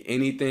could be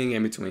anything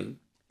in between.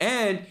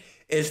 And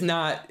it's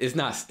not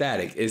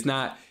static. It's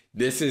not,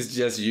 this is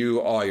just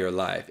you all your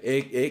life.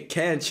 It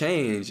can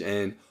change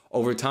and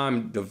over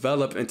time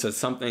develop into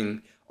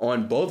something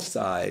on both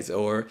sides.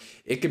 Or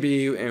it could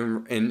be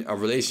in a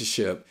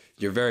relationship,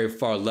 you're very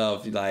far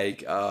left,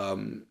 like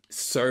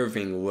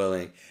serving,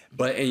 willing.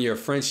 But in your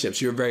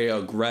friendships, you're very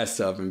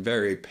aggressive and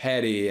very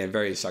petty and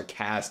very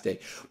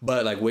sarcastic.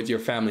 But like with your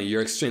family,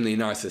 you're extremely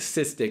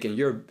narcissistic and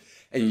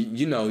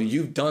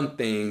you've done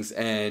things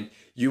and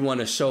you want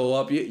to show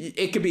up.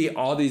 It could be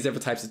all these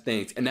different types of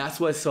things. And that's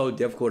what's so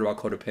difficult about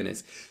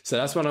codependence. So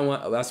that's why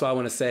I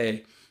want to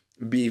say,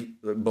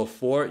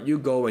 before you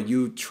go and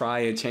you try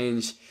and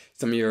change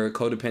some of your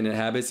codependent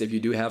habits, if you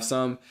do have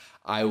some,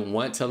 I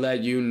want to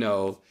let you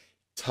know,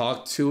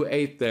 talk to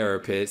a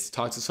therapist,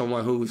 talk to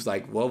someone who's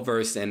like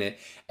well-versed in it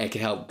and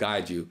can help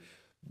guide you,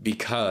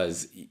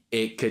 because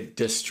it could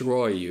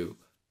destroy you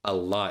a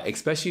lot,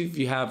 especially if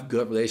you have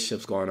good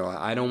relationships going on.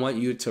 I don't want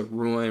you to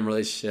ruin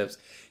relationships.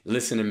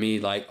 Listen to me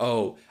like,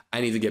 oh,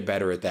 I need to get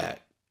better at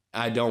that.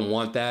 I don't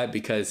want that,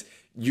 because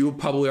you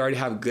probably already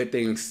have good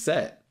things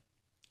set.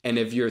 And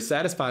if you're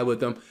satisfied with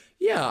them,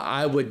 yeah,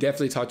 I would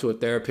definitely talk to a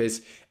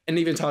therapist and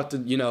even talk to,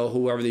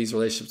 whoever these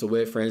relationships are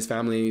with, friends,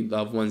 family,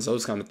 loved ones,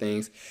 those kind of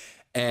things,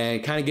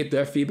 and kind of get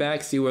their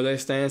feedback, see where their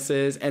stance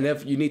is. And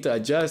if you need to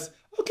adjust,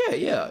 okay,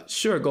 yeah,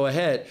 sure, go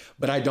ahead.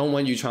 But I don't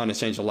want you trying to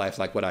change your life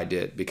like what I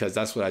did, because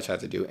that's what I tried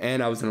to do.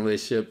 And I was in a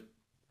relationship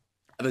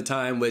at the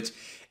time, which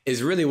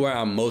is really where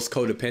I'm most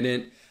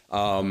codependent.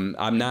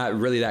 I'm not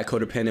really that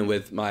codependent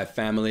with my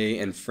family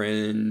and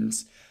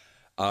friends,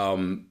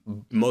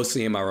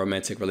 mostly in my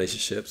romantic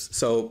relationships.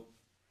 So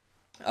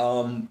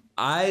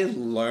I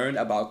learned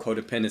about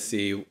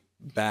codependency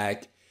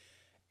back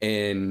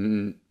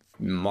in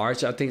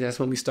March. I think that's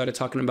when we started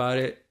talking about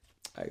it.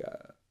 I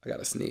got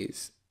to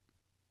sneeze.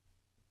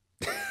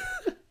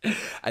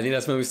 I think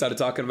that's when we started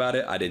talking about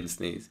it. I didn't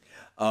sneeze.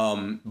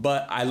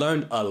 But I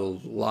learned a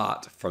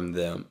lot from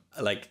them,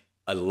 like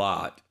a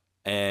lot.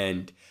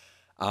 And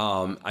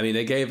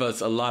they gave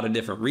us a lot of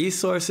different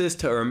resources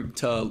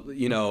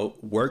to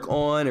work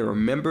on and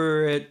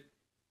remember it.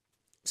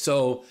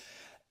 So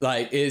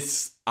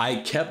I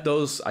kept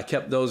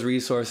those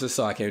resources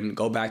so I can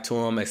go back to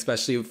them,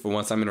 especially for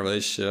once I'm in a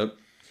relationship.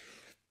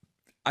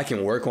 I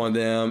can work on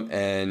them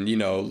and,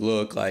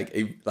 look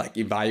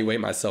evaluate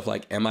myself.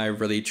 Like, am I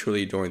really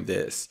truly doing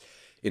this?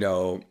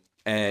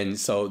 And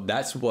so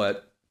that's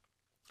what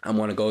I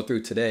want to go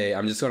through today.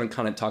 I'm just going to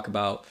kind of talk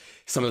about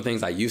some of the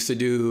things I used to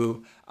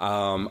do.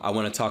 I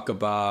want to talk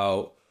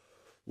about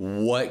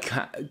what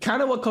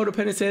kind of what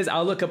codependence is.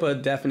 I'll look up a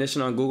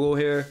definition on Google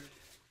here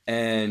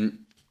and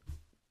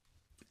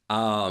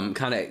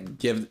kind of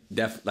give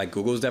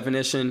Google's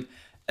definition.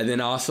 And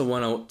then I also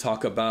want to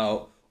talk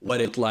about what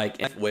it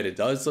like, what it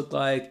does look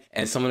like,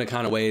 and some of the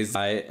kind of ways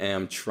I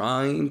am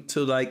trying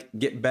to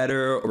get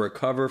better or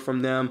recover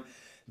from them.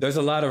 There's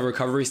a lot of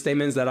recovery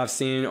statements that I've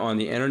seen on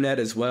the internet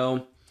as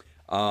well.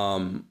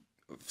 On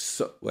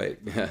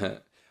the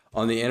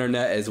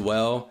internet as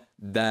well,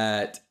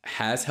 that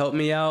has helped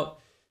me out.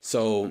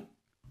 So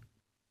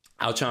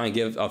I'll try and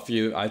give a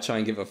few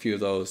of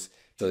those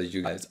to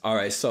you guys. All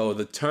right. So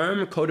the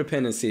term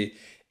codependency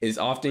is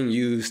often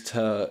used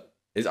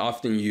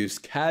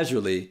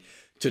casually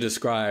to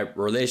describe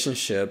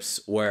relationships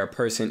where a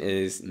person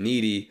is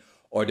needy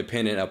or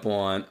dependent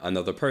upon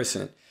another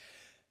person.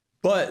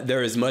 But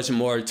there is much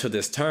more to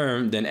this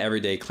term than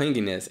everyday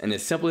clinginess. In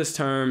its simplest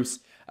terms,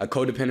 a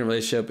codependent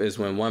relationship is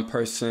when one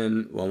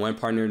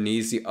partner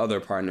needs the other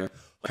partner.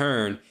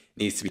 Turn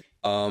needs to be.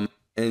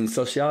 In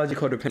sociology,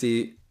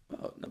 codependency.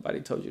 Oh,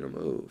 nobody told you to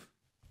move.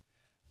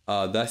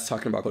 That's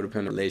talking about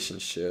codependent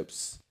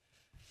relationships.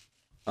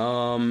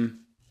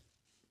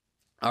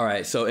 All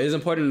right, so it is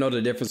important to know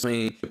the difference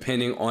between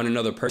depending on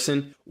another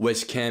person,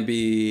 which can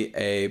be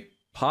a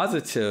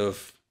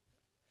positive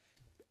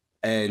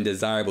and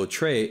desirable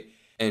trait,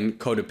 and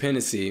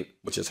codependency,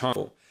 which is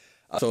harmful.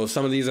 So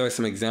some of these are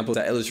some examples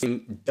that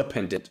illustrate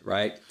dependent,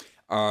 right?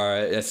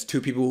 That's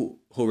two people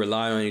who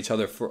rely on each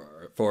other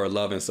for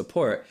love and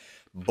support.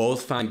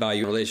 Both find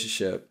value in a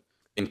relationship.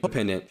 In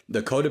codependent,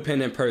 the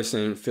codependent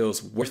person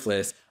feels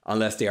worthless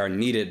unless they are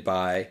needed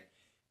by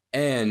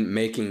and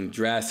making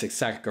drastic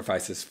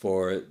sacrifices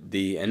for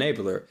the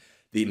enabler.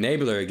 The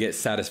enabler gets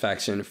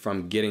satisfaction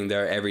from getting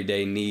their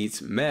everyday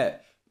needs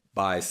met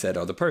by said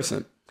other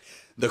person.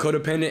 The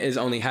codependent is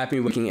only happy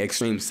with making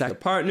extreme sex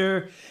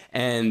partner,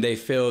 and they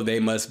feel they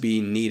must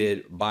be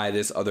needed by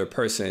this other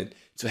person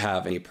to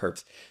have any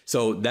purpose.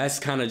 So that's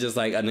kind of just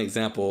like an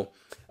example.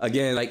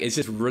 Again, like it's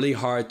just really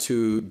hard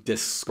to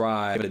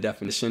describe the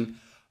definition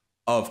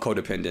of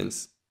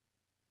codependence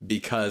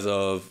because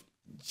of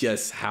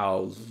just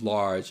how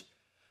large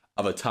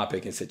of a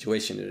topic and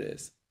situation it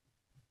is.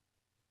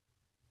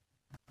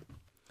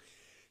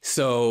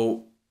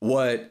 So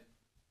what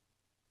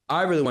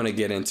I really want to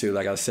get into,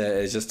 like I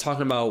said, is just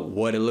talking about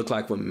what it looked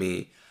like with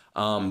me.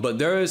 But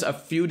there's a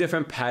few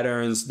different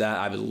patterns that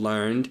I've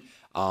learned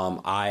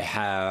I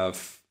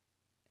have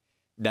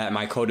that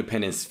my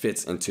codependence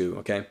fits into,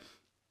 okay?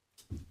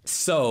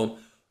 So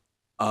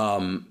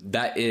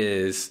that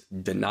is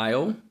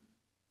denial,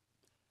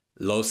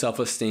 low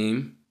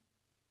self-esteem,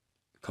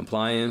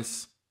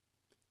 compliance,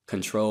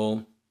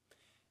 control,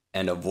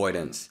 and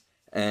avoidance.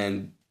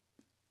 And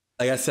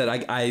like I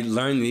said, I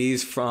learned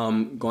these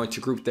from going to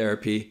group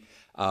therapy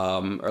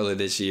earlier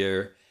this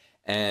year.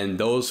 And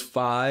those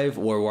 5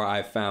 were where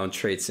I found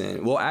traits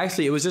in. Well,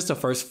 actually, it was just the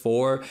first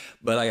 4.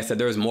 But like I said,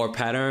 there was more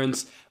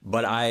patterns.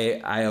 But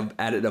I have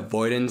added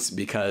avoidance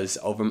because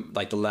over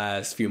like the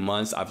last few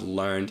months, I've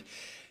learned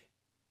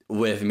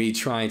with me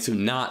trying to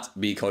not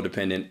be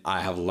codependent,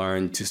 I have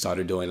learned to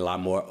start doing a lot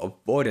more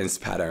avoidance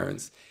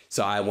patterns.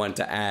 So I want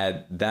to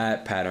add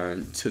that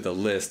pattern to the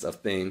list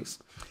of things.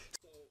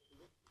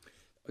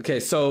 Okay,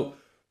 so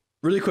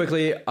really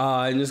quickly,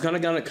 I'm just gonna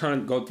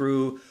kind of go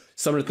through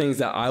some of the things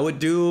that I would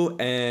do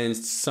and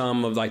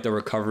some of like the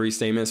recovery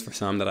statements for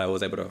some that I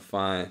was able to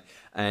find,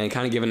 and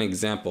kind of give an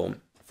example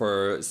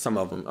for some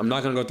of them. I'm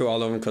not gonna go through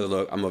all of them because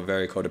look, I'm a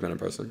very codependent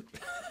person.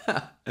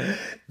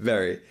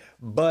 Very.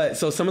 But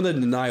so some of the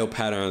denial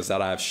patterns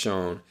that I've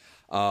shown,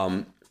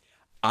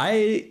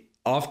 I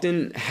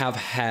often have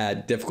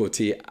had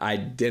difficulty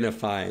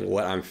identifying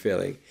what I'm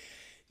feeling.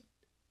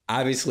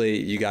 Obviously,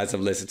 you guys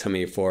have listened to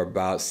me for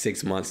about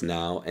 6 months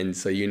now, and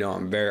so you know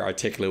I'm very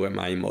articulate with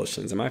my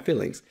emotions and my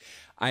feelings.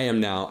 I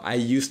am now. I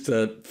used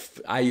to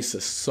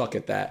suck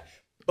at that,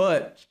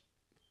 but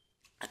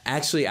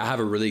actually, I have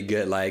a really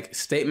good like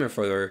statement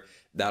for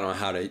that on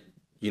how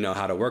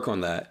to work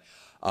on that.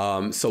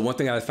 So one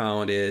thing I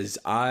found is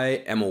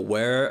I am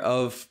aware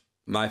of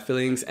my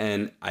feelings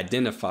and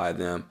identify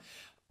them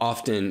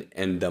often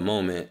in the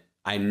moment.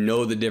 I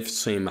know the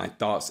difference between my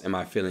thoughts and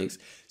my feelings.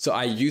 So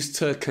I used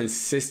to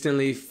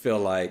consistently feel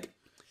like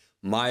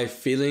my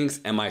feelings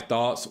and my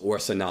thoughts were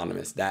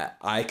synonymous, that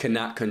I could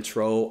not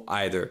control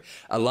either.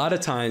 A lot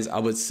of times I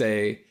would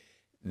say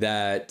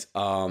that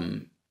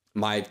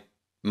my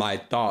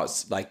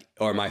thoughts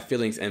or my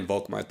feelings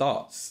invoke my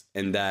thoughts,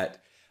 and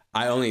that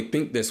I only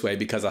think this way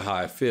because of how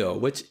I feel,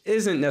 which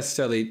isn't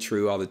necessarily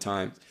true all the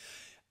time.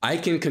 I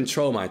can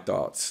control my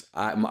thoughts.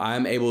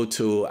 I'm able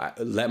to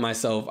let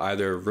myself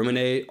either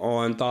ruminate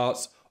on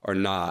thoughts or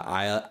not.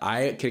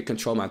 I can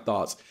control my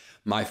thoughts.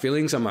 My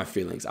feelings are my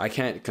feelings. I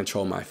can't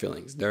control my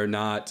feelings. They're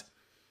not,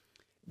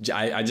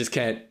 I just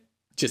can't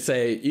just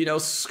say,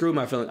 screw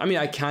my feelings. I mean,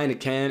 I kind of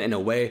can in a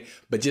way,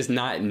 but just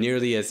not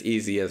nearly as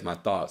easy as my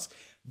thoughts.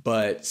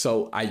 But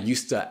so I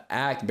used to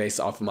act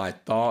based off of my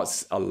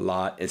thoughts a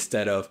lot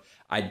instead of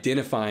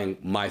identifying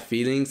my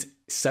feelings,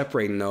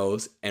 separating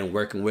those and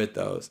working with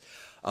those.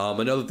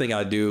 Another thing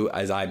I do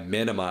is I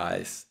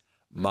minimize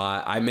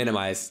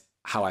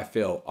how I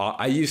feel.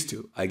 I used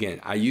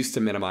to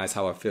minimize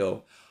how I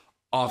feel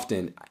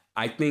often.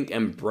 I think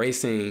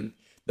embracing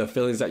the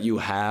feelings that you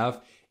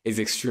have is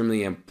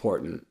extremely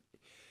important,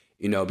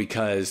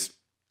 because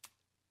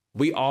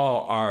we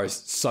all are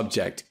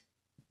subject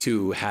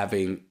to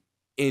having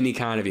any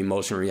kind of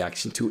emotional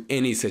reaction to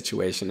any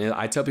situation. And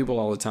I tell people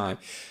all the time,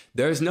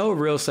 there's no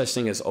real such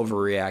thing as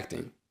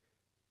overreacting.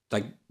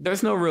 Like,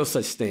 there's no real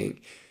such thing.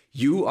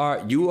 You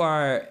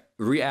are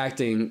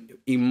reacting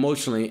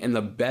emotionally in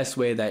the best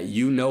way that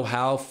you know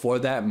how for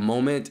that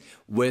moment,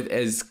 with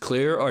as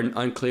clear or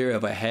unclear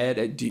of a head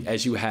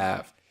as you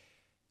have.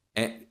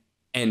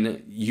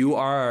 And you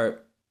are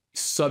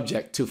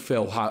subject to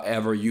feel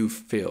however you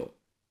feel.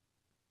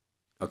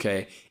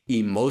 Okay?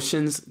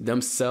 Emotions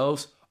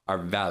themselves are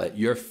valid.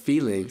 Your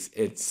feelings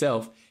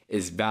itself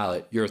is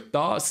valid. Your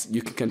thoughts,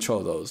 you can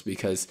control those,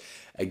 because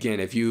again,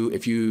 if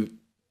you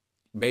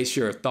base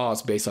your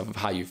thoughts based off of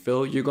how you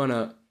feel, you're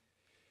gonna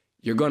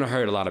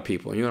hurt a lot of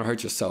people. You're gonna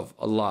hurt yourself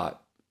a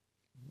lot.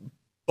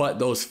 But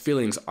those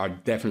feelings are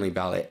definitely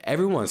valid.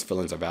 Everyone's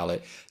feelings are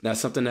valid. That's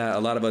something that a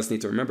lot of us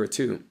need to remember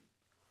too.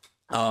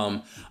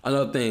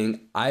 Another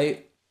thing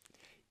I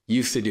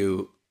used to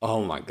do,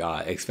 oh my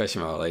God,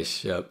 especially in my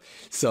relationship.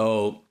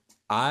 So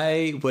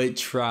I would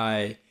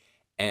try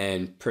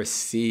and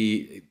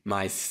perceive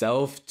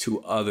myself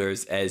to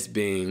others as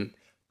being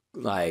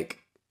like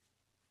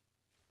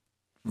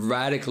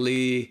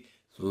radically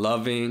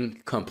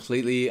loving,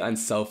 completely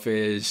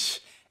unselfish,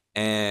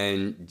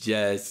 and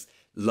just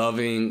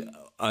loving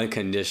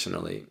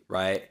unconditionally,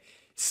 right?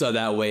 So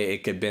that way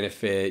it could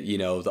benefit,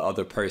 the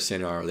other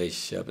person or our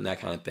relationship and that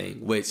kind of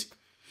thing, which,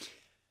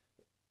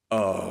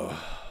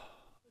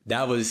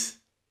 that was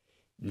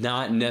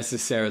not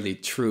necessarily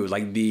true.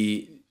 Like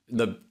the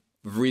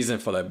reason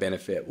for the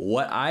benefit.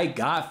 What I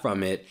got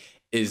from it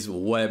is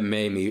what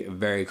made me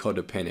very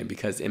codependent,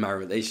 because in my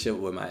relationship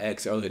with my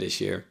ex earlier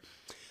this year,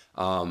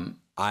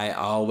 I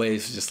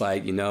always just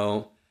like,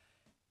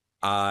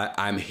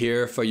 I'm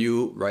here for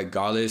you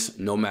regardless,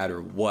 no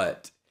matter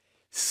what.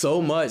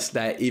 So much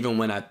that even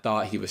when I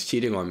thought he was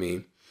cheating on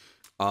me,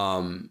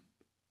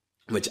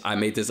 which I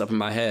made this up in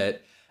my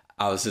head,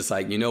 I was just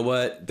like, you know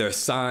what? There's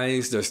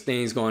signs, there's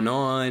things going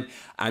on.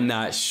 I'm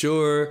not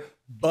sure,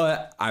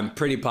 but I'm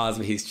pretty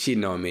positive he's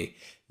cheating on me.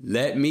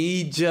 Let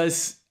me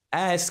just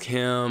ask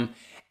him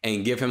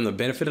and give him the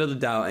benefit of the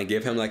doubt and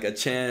give him like a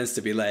chance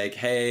to be like,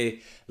 hey,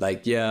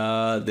 like,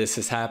 yeah, this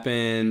has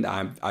happened.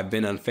 I've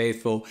been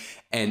unfaithful.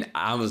 And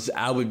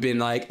I would been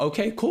like,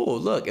 okay, cool.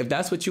 Look, if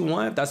that's what you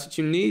want, if that's what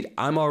you need,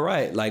 I'm all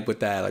right. Like with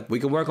that, like we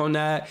can work on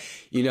that,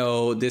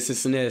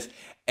 this and this.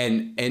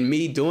 And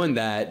me doing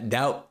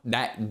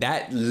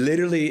that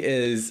literally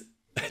is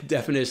a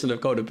definition of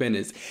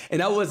codependence.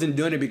 And I wasn't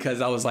doing it because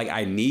I was like,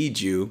 I need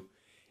you.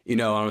 You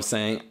know what I'm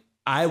saying?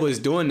 I was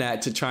doing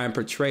that to try and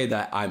portray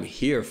that I'm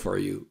here for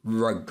you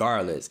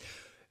regardless,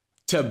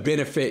 to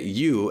benefit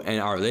you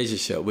and our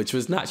relationship, which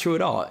was not true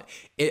at all.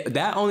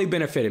 That only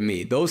benefited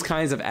me. Those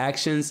kinds of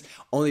actions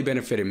only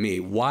benefited me.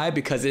 Why?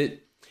 Because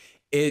it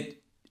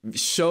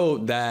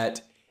showed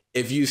that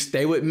if you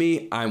stay with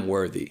me, I'm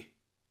worthy.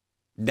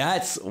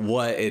 That's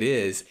what it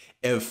is.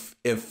 If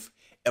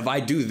I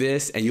do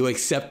this and you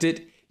accept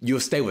it, you'll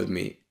stay with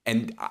me.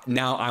 And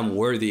now I'm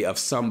worthy of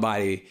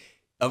somebody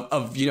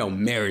of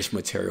marriage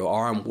material,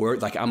 or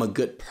I'm a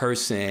good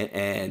person,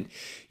 and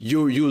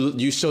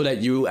you show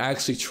that you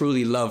actually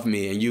truly love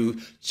me and you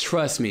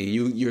trust me,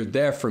 you're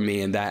there for me,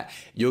 and that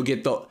you'll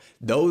get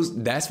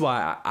those. That's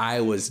why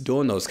I was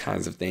doing those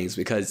kinds of things,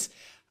 because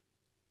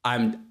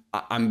I'm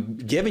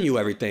giving you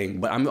everything,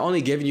 but I'm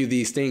only giving you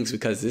these things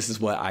because this is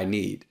what I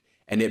need.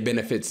 And it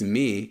benefits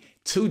me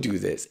to do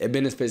this. It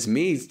benefits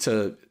me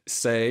to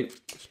say,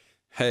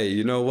 hey,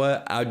 you know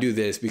what? I'll do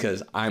this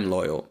because I'm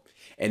loyal.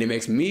 And it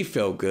makes me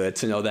feel good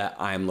to know that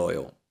I'm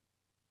loyal.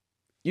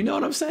 You know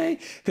what I'm saying?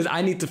 Because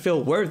I need to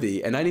feel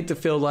worthy, and I need to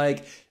feel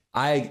like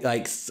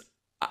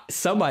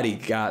somebody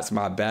got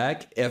my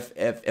back.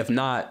 If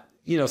not,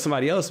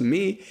 somebody else,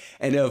 me.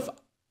 And if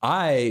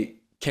I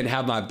can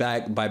have my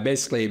back by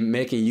basically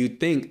making you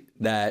think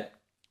that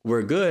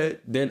we're good,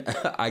 then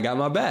I got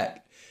my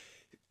back.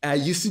 I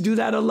used to do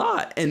that a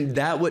lot, and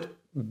that would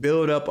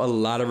build up a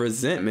lot of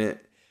resentment,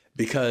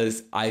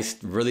 because I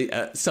really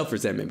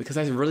self-resentment, because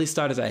I really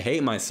started to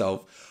hate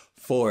myself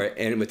for it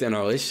and within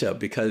our relationship,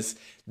 because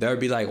there would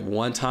be like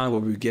one time where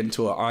we would get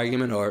into an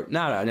argument, or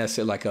not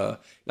necessarily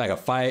like a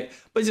fight,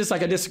 but just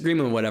like a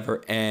disagreement or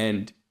whatever.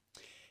 And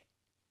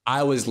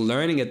I was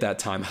learning at that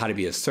time how to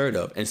be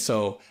assertive. And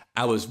so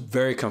I was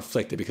very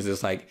conflicted, because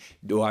it's like,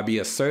 do I be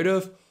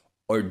assertive,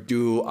 or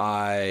do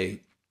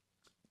I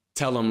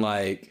tell him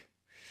like,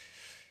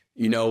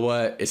 you know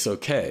what, it's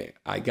okay,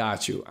 I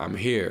got you, I'm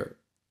here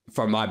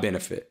for my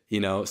benefit,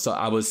 So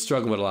I was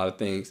struggling with a lot of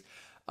things.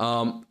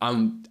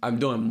 I'm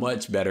doing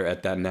much better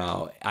at that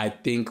now. I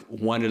think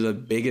one of the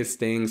biggest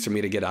things for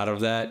me to get out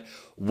of that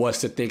was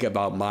to think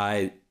about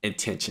my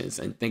intentions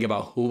and think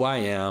about who I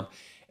am,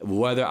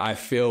 whether I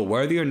feel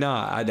worthy or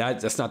not.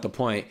 That's not the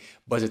point,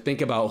 but to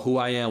think about who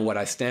I am, what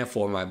I stand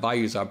for, what my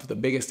values are. But the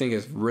biggest thing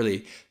is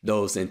really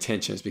those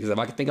intentions, because if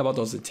I can think about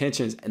those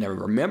intentions and then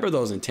remember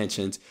those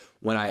intentions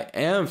when I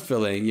am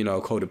feeling,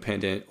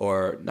 codependent,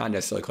 or not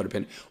necessarily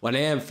codependent, when I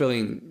am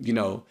feeling,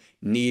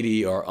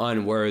 needy or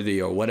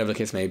unworthy or whatever the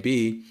case may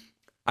be,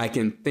 I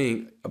can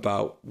think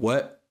about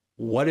what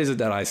is it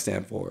that I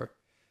stand for?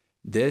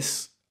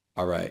 This,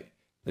 all right,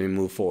 let me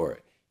move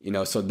forward.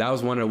 So that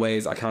was one of the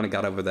ways I kind of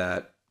got over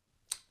that.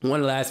 One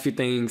of the last few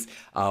things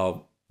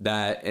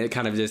that it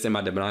kind of just in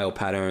my denial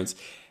patterns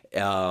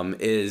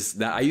is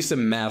that I used to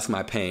mask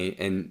my pain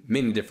in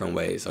many different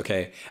ways.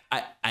 Okay,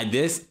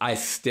 I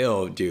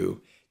still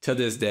do to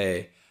this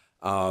day.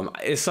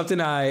 It's something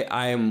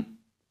I'm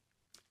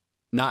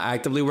not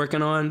actively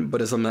working on,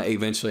 but it's something that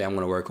eventually I'm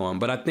going to work on.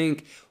 But I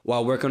think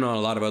while working on a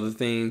lot of other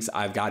things,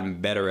 I've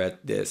gotten better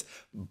at this.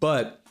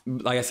 But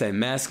like I said,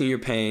 masking your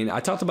pain. I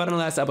talked about it in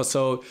the last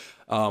episode.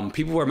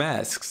 People wear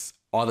masks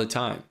all the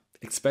time,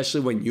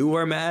 especially when you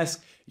wear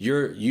masks.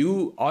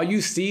 All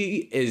you see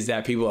is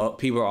that people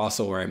are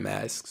also wearing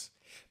masks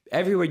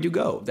everywhere you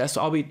go. That's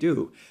all we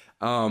do.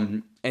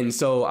 And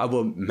so I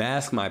will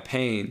mask my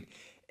pain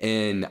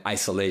in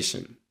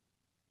isolation.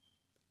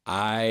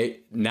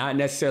 Not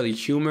necessarily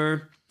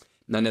humor,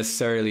 not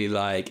necessarily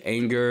like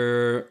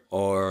anger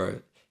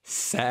or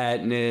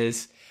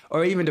sadness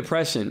or even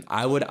depression.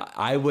 I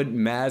would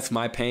mask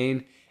my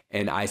pain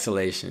in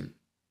isolation.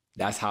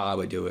 That's how I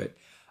would do it.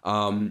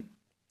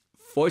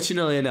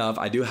 Fortunately enough,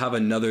 I do have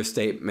another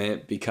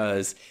statement,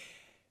 because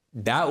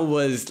that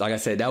was, like I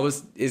said,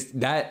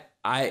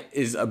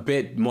 is a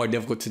bit more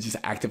difficult to just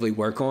actively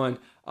work on.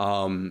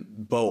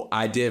 But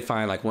I did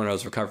find like one of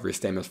those recovery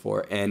statements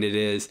for it, and it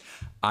is,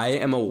 I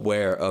am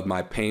aware of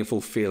my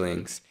painful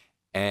feelings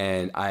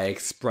and I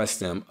express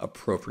them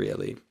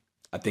appropriately.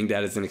 I think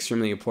that is an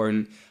extremely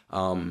important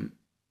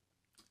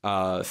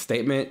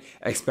statement,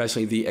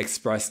 especially the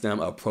express them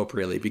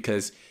appropriately,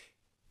 because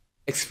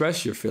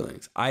express your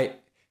feelings. I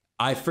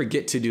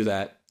forget to do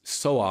that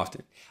so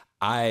often.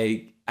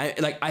 I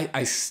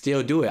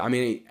still do it. I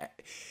mean,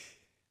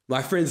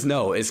 my friends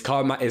know it's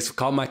called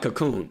my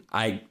cocoon.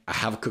 I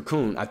have a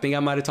cocoon. I think I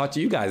might have talked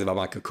to you guys about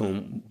my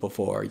cocoon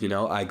before. You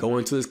know, I go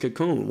into this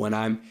cocoon when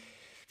I'm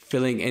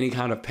feeling any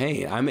kind of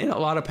pain. I'm in a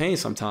lot of pain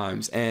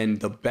sometimes, and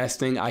the best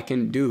thing I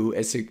can do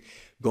is to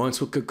go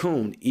into a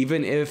cocoon,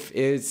 even if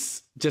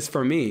it's just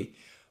for me.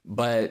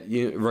 But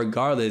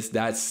regardless,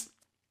 that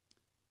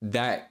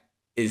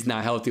is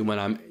not healthy when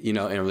I'm in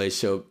a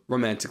relationship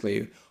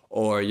romantically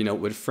or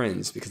with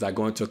friends, because I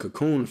go into a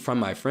cocoon from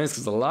my friends,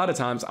 because a lot of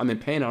times I'm in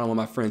pain. I don't want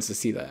my friends to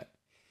see that,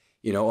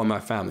 or my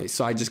family.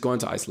 So I just go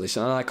into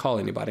isolation. I don't call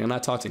anybody. I'm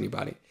not talk to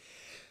anybody.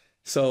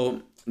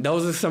 So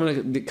those are some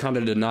of the kind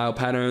of denial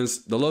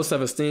patterns. The low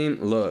self-esteem,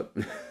 look,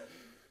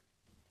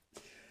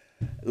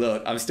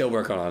 I'm still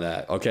working on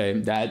that. Okay,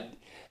 that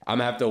I'm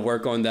gonna have to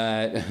work on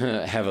that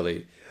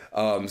heavily.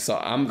 So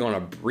I'm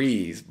gonna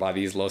breeze by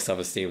these low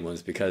self-esteem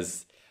ones,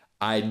 because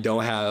I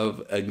don't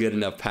have a good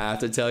enough path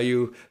to tell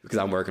you, because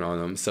I'm working on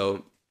them.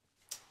 So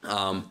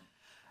I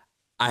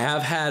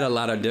have had a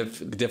lot of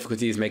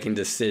difficulties making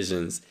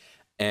decisions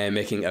and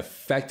making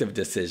effective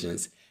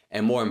decisions,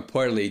 and more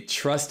importantly,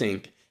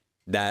 trusting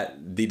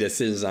that the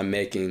decisions I'm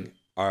making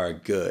are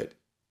good,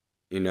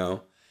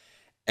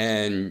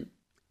 and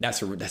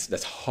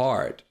that's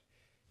hard.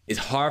 It's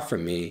hard for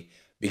me,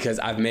 because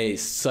I've made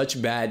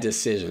such bad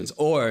decisions,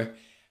 or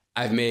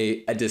I've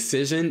made a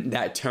decision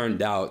that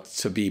turned out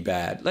to be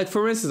bad. Like,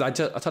 for instance, I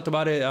talked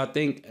about it, I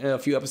think, a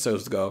few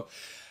episodes ago.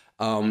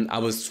 I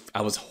was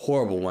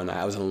horrible one night.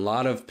 I was in a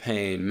lot of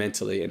pain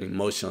mentally and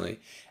emotionally.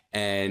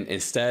 And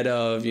instead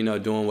of,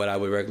 doing what I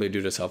would regularly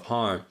do to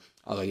self-harm,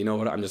 I was like, you know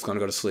what? I'm just going to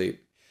go to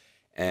sleep.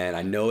 And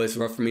I know it's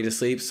rough for me to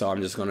sleep, so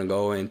I'm just going to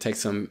go and take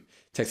some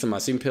of my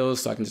sleeping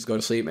pills so I can just go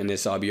to sleep, and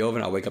this all be over,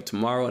 and I'll wake up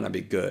tomorrow and I'll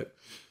be good.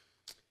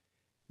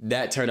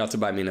 That turned out to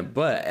bite me in the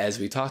butt. As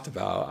we talked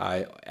about,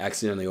 I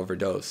accidentally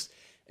overdosed.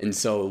 And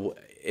so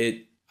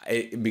it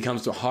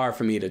becomes hard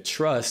for me to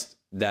trust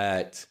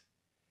that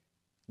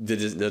the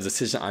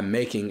decision I'm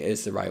making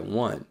is the right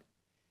one,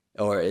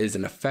 or is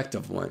an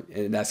effective one,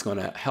 and that's going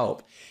to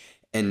help.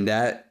 And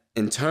that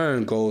in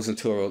turn goes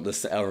into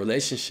a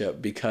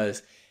relationship,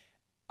 because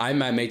I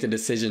might make the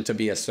decision to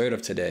be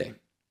assertive today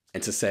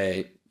and to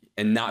say,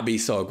 and not be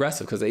so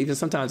aggressive, because even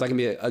sometimes I can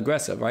be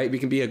aggressive, right? We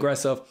can be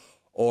aggressive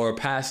or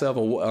passive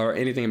or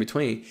anything in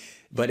between.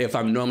 But if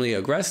I'm normally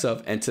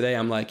aggressive and today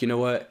I'm like, you know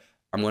what,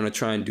 I'm going to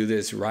try and do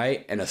this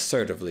right and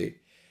assertively,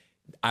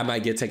 I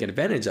might get taken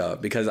advantage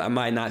of, because I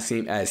might not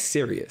seem as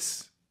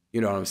serious.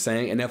 You know what I'm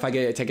saying? And if I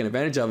get taken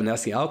advantage of and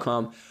that's the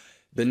outcome,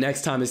 the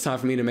next time it's time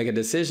for me to make a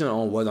decision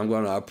on whether I'm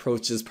going to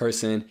approach this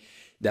person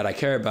that I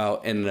care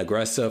about in an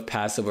aggressive,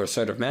 passive, or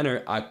assertive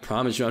manner, I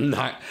promise you I'm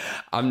not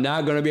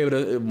going to be able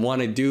to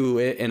want to do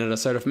it in an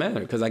assertive manner,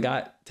 because I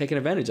got taken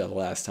advantage of the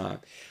last time.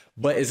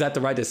 But is that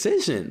the right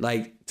decision?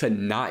 Like, to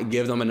not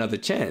give them another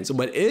chance?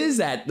 But is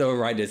that the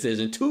right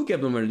decision to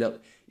give them another?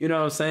 You know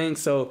what I'm saying?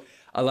 So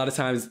a lot of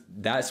times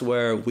that's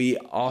where we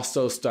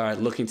also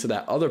start looking to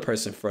that other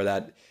person for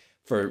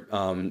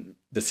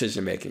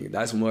decision making.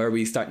 That's where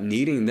we start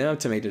needing them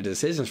to make the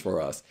decisions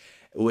for us,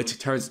 which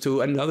turns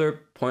to another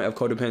point of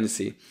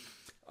codependency.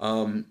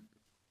 A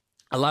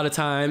lot of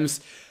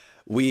times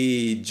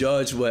we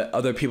judge what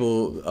other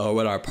people or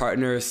what our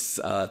partners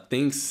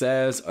think,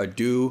 says, or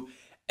do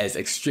as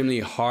extremely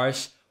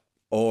harsh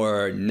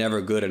or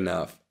never good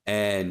enough.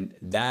 And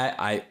that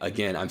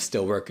I'm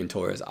still working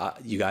towards.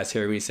 You guys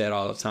hear me say it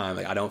all the time.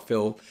 Like, I don't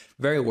feel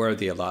very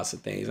worthy of lots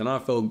of things, and I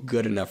don't feel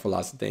good enough for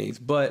lots of things.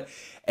 But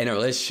in a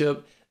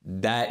relationship,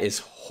 that is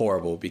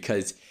horrible,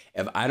 because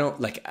if I don't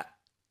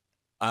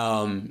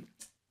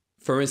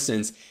for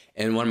instance,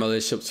 in one of my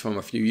relationships from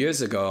a few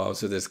years ago, I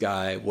was with this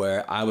guy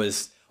where I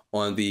was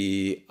on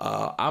the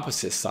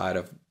opposite side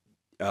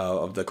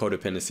of the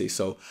codependency.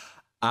 So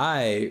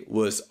I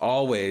was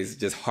always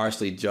just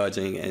harshly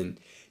judging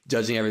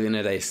everything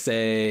that they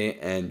say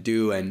and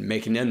do, and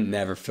making them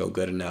never feel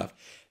good enough.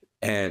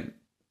 And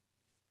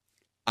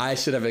I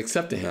should have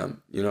accepted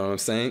him, you know what I'm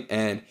saying?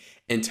 And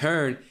in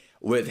turn,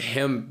 with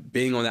him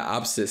being on the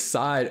opposite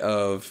side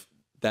of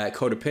that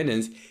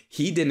codependence,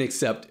 he didn't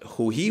accept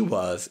who he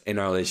was in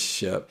our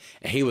relationship.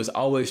 And he was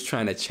always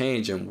trying to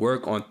change and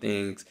work on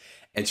things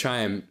and try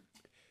and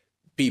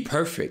be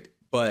perfect.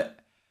 But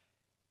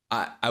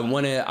I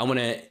want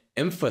to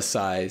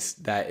emphasize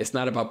that it's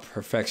not about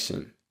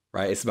perfection,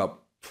 right? It's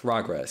about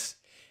progress.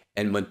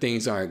 And when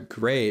things aren't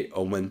great,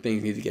 or when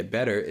things need to get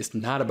better, it's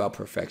not about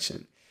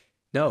perfection.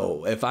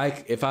 No, if I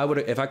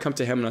come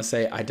to him and I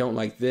say, I don't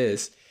like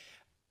this,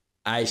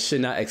 I should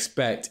not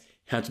expect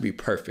him to be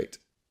perfect,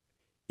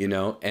 and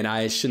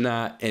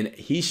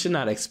he should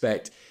not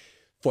expect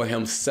for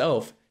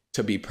himself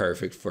to be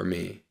perfect for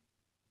me.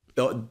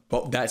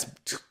 That's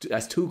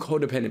two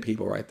codependent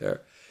people right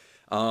there.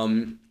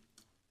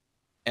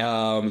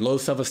 Low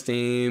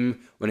self-esteem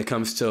when it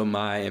comes to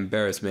my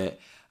embarrassment.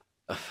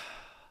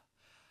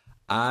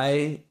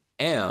 I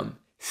am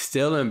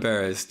still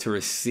embarrassed to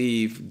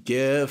receive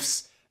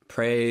gifts,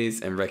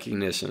 praise, and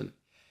recognition.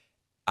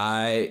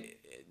 I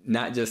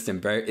not just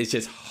embarrassed, it's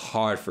just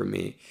hard for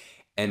me.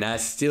 And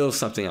that's still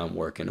something I'm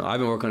working on. I've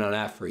been working on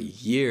that for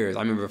years. I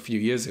remember a few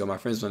years ago, my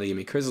friends wanted to give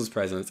me Christmas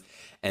presents,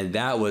 and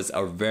that was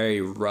a very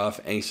rough,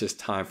 anxious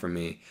time for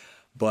me.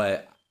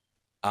 But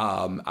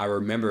I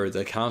remember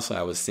the counselor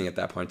I was seeing at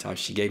that point in time,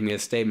 she gave me a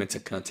statement to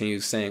continue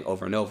saying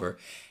over and over.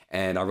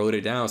 And I wrote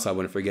it down so I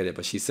wouldn't forget it.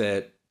 But she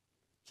said,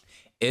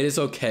 it is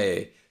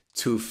okay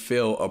to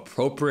feel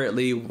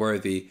appropriately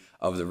worthy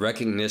of the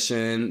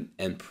recognition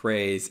and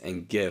praise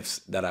and gifts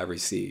that I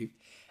receive.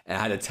 And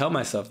I had to tell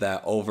myself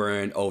that over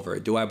and over.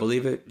 Do I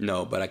believe it?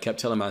 No, but I kept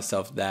telling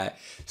myself that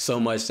so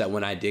much that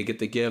when I did get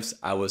the gifts,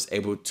 I was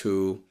able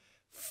to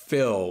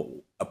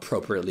feel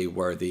appropriately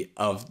worthy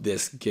of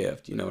this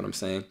gift. You know what I'm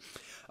saying?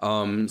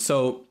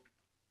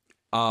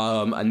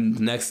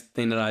 Next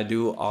thing that I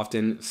do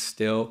often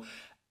still,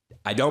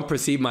 I don't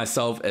perceive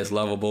myself as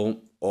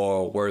lovable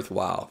or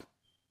worthwhile.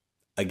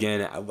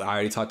 Again, I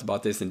already talked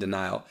about this in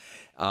denial.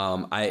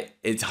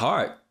 It's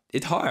hard.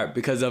 It's hard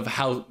because of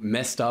how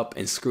messed up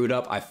and screwed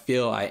up I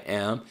feel I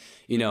am.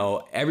 You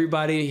know,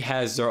 everybody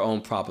has their own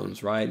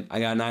problems, right?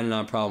 I got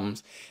 99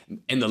 problems,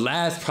 and the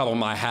last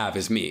problem I have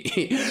is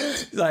me.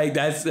 Like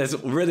that's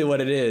really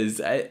what it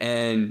is.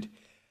 And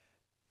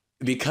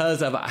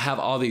because I have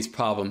all these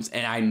problems,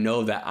 and I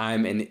know that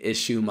I'm an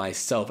issue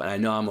myself, and I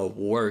know I'm a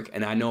work,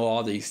 and I know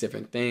all these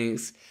different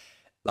things,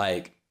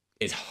 like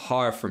it's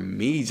hard for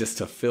me just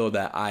to feel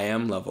that I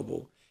am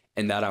lovable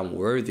and that I'm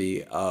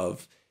worthy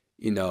of,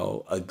 you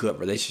know, a good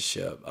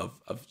relationship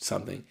of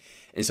something.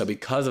 And so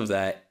because of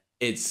that,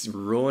 it's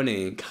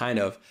ruining kind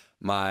of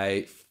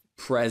my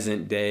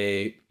present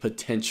day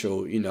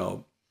potential, you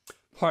know,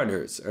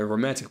 partners or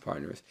romantic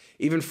partners,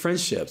 even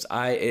friendships.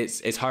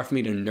 It's hard for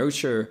me to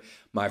nurture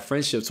my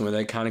friendships when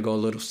they kind of go a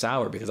little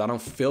sour because I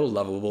don't feel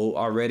lovable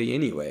already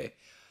anyway.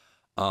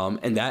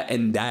 And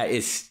that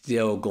is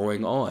still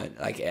going on.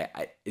 Like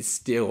it's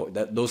still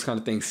those kind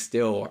of things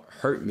still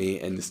hurt me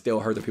and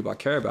still hurt the people I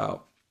care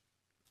about.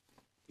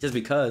 Just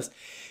because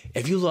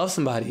if you love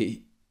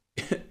somebody,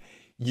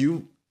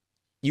 you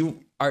show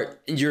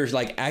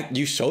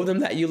them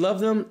that you love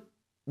them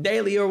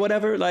daily or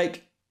whatever.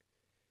 Like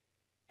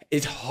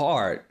it's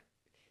hard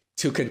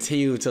to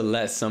continue to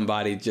let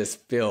somebody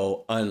just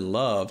feel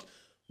unloved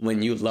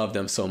when you love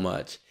them so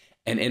much.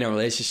 And in a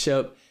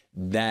relationship,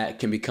 that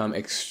can become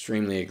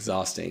extremely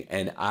exhausting.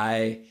 And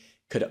I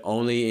could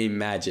only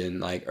imagine,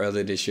 like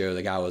earlier this year,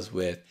 the guy I was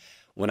with,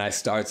 when I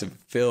started to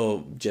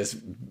feel just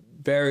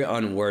very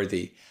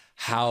unworthy,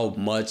 how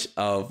much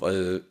of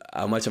a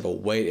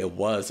weight it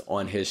was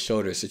on his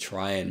shoulders to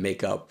try and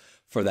make up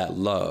for that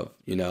love,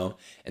 you know?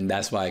 And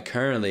that's why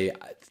currently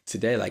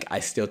today, like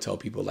I still tell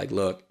people like,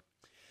 look,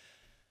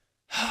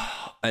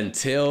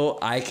 until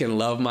I can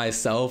love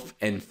myself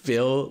and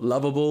feel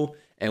lovable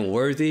and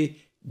worthy,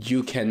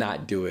 you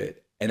cannot do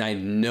it. And I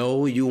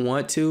know you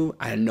want to.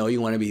 I know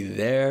you want to be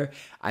there.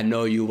 I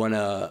know you want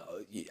to,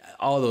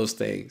 all those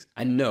things.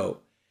 I know.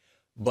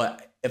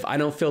 But if I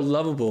don't feel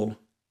lovable,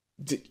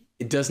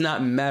 it does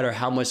not matter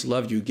how much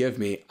love you give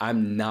me.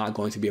 I'm not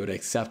going to be able to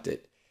accept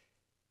it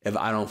if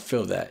I don't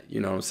feel that. You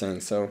know what I'm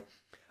saying? So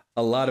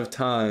a lot of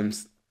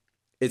times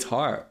it's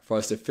hard for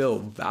us to feel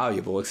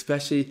valuable,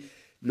 especially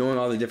knowing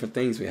all the different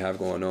things we have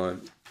going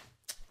on.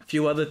 A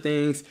few other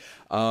things.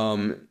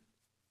 I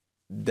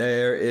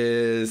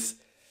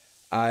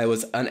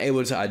was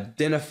unable to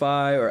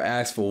identify or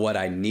ask for what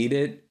I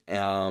needed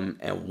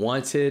and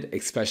wanted,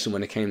 especially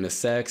when it came to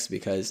sex,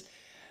 because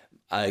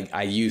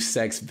I use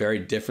sex very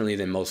differently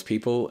than most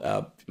people.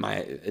 My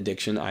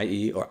addiction,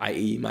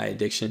 i.e. my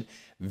addiction,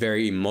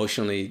 very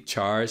emotionally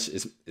charged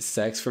is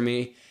sex for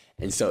me.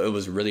 And so it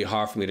was really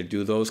hard for me to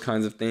do those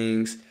kinds of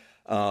things.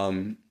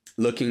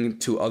 Looking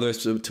to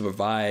others to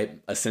provide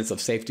a sense of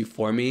safety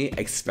for me,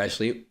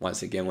 especially,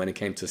 once again, when it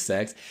came to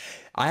sex.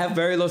 I have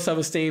very low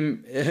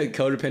self-esteem,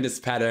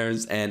 codependence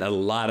patterns, and a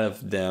lot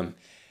of them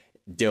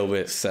deal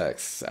with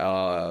sex.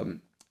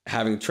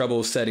 Having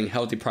trouble setting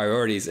healthy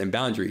priorities and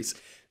boundaries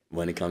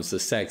when it comes to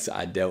sex,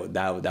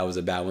 that was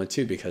a bad one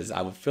too, because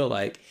I would feel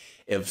like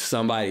if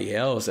somebody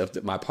else,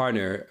 if my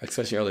partner,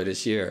 especially earlier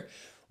this year,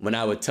 when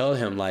I would tell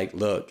him like,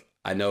 look,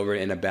 I know we're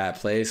in a bad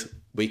place,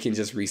 we can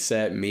just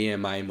reset me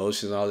and my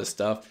emotions and all this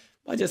stuff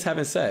by just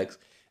having sex.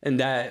 And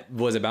that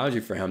was a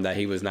boundary for him that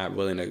he was not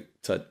willing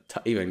to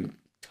even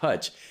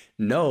touch.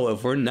 No,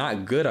 if we're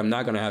not good, I'm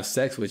not going to have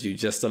sex with you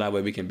just so that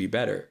way we can be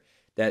better.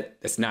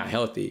 That's not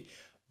healthy.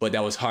 But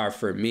that was hard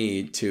for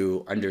me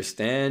to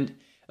understand.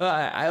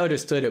 I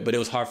understood it, but it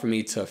was hard for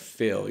me to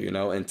feel, you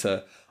know, and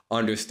to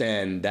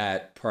understand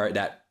that part,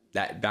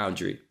 that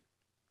boundary.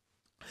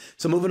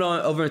 So moving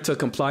on over into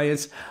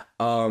compliance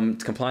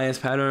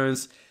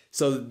patterns.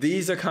 So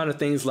these are kind of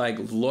things like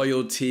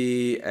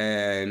loyalty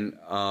and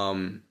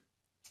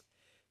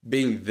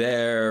being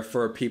there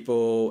for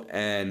people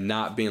and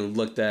not being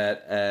looked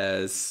at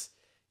as,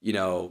 you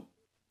know,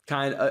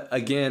 kind of,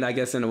 again, I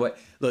guess in a way,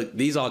 look,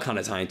 these all kind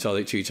of tie to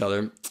each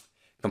other.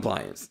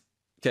 Compliance.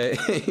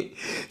 Okay.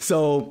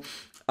 So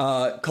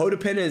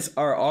codependents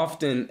are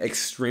often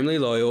extremely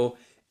loyal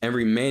and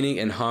remaining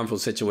in harmful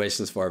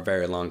situations for a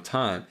very long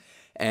time.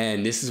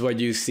 And this is where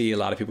you see a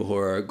lot of people who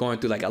are going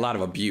through like a lot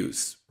of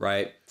abuse,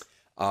 right?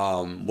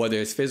 Whether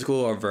it's physical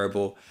or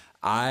verbal.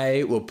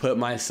 I will put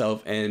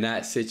myself in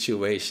that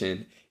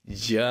situation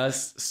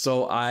just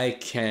so I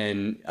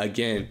can,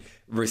 again,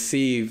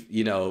 receive,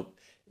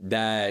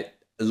 that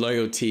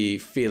loyalty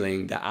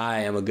feeling that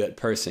I am a good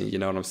person. You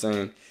know what I'm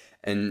saying?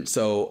 And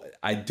so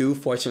I do,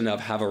 fortunate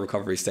enough, have a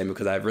recovery statement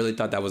because I really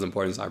thought that was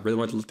important. So I really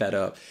want to look that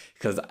up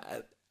because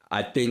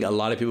I think a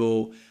lot of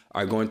people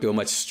are going through a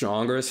much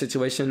stronger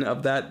situation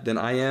of that than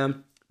I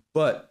am.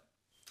 But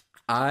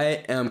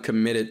I am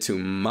committed to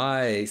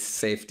my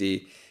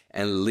safety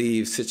and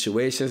leave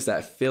situations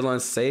that feel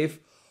unsafe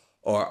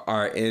or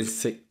are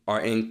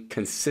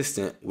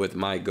inconsistent with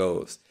my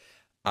goals.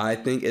 I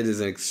think it is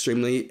an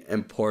extremely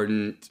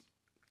important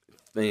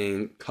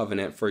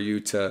covenant for you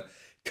to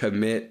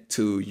commit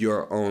to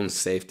your own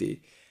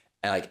safety.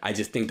 Like, I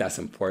just think that's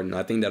important.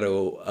 I think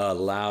that'll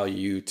allow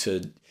you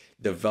to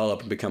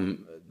develop and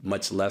become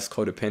much less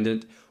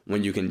codependent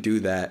when you can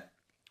do that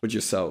with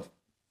yourself.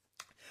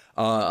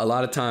 A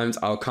lot of times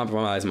I'll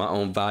compromise my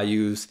own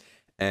values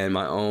and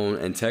my own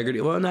integrity.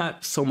 Well,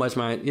 not so much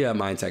my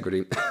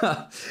integrity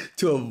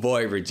to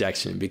avoid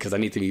rejection because I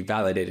need to be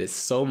validated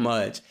so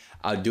much.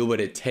 I'll do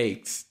what it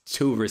takes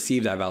to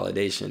receive that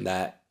validation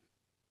that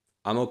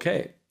I'm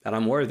okay, that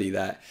I'm worthy,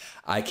 that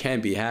I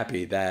can be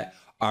happy, that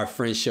our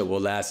friendship will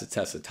last the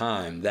test of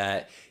time,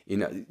 that,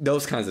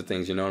 those kinds of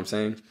things, you know what I'm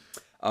saying?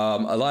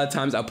 A lot of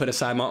times I'll put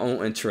aside my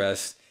own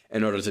interests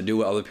in order to do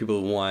what other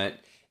people want,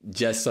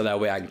 just so that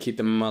way I can keep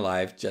them in my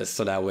life, just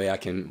so that way I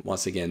can,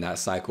 once again, that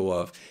cycle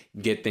of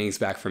get things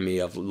back from me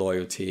of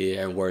loyalty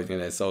and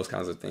worthiness, those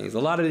kinds of things. A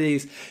lot of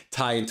these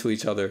tie into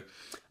each other.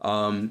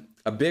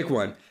 A big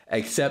one,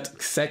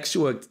 accept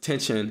sexual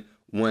attention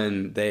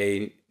when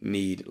they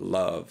need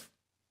love.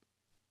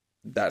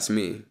 That's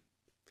me.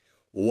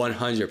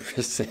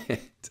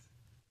 100%.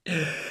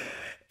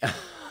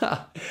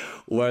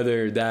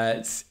 Whether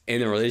that's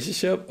in a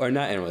relationship or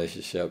not in a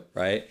relationship,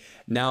 right?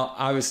 Now,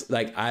 I was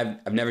like,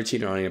 I've never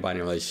cheated on anybody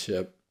in a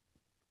relationship.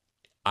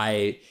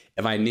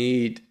 If I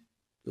need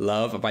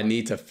love, if I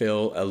need to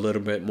feel a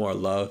little bit more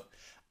love,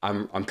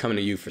 I'm coming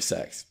to you for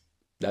sex.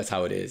 That's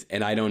how it is.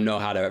 And I don't know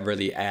how to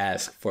really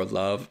ask for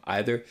love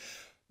either.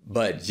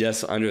 But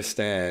just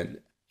understand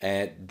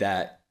that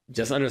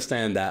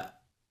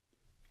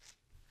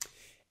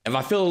if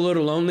I feel a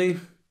little lonely,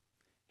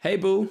 hey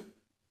boo,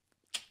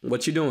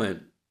 what you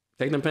doing?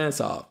 Take them pants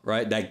off,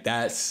 right? Like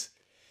that's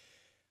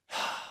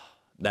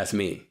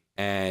me.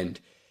 And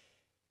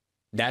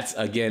that's,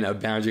 again, a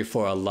boundary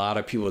for a lot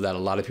of people that a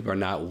lot of people are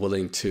not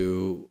willing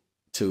to,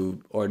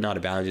 or not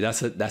a boundary.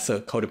 That's a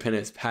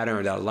codependence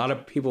pattern that a lot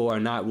of people are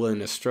not willing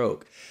to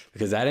stroke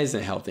because that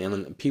isn't healthy.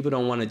 And people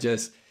don't want to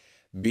just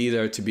be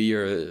there to be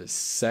your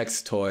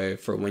sex toy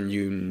for when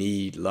you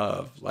need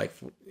love. Like,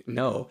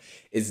 no,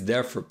 it's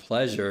there for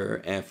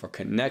pleasure and for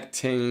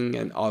connecting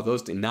and all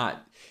those things.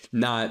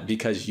 Not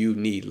because you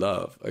need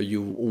love or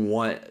you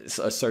want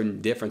a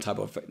certain different type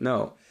of,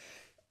 no.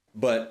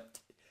 But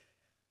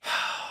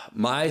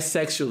my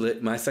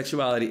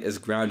sexuality is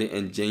grounded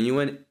in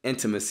genuine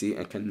intimacy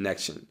and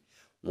connection.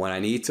 When I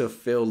need to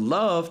feel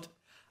loved,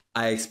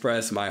 I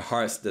express my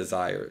heart's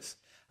desires.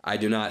 I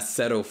do not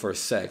settle for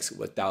sex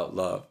without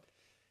love.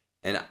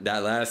 And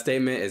that last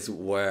statement is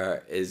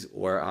where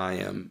I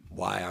am,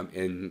 why I'm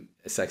in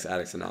Sex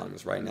Addicts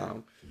Anonymous right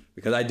now.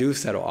 Because I do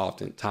settle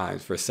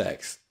oftentimes for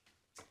sex.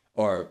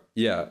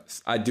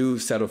 I do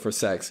settle for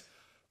sex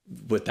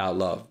without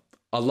love.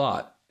 A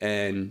lot.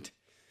 And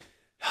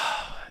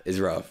it's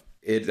rough.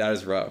 That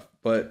is rough.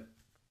 But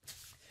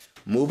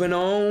moving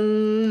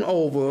on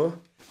over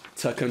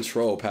to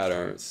control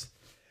patterns.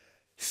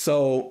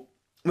 So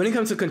when it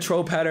comes to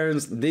control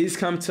patterns, these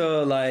come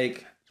to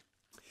like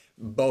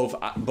both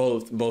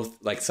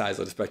like sides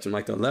of the spectrum,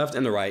 like the left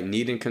and the right,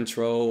 needing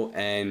control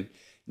and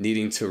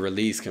needing to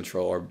release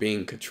control or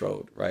being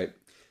controlled, right?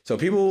 So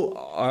people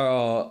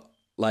are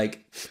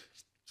like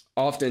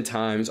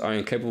oftentimes are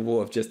incapable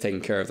of just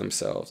taking care of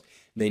themselves.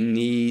 They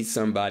need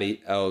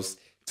somebody else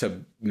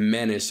to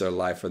manage their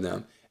life for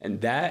them.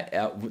 And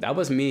that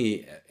was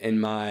me in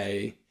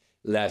my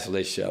last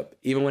relationship.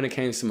 Even when it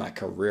came to my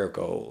career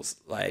goals,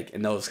 like,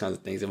 and those kinds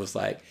of things, it was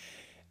like,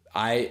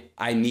 I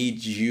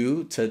need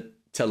you to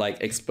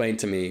like explain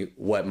to me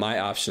what my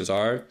options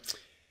are.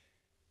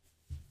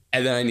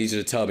 And then I need you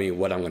to tell me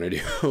what I'm going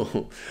to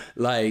do.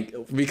 Like,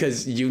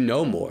 because you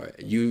know more,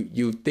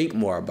 you think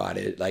more about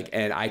it. Like,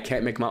 and I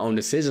can't make my own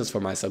decisions for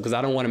myself because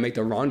I don't want to make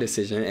the wrong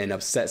decision and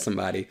upset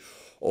somebody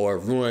or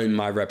ruin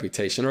my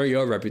reputation or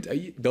your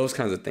reputation, those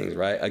kinds of things,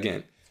 right?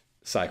 Again,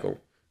 cycle.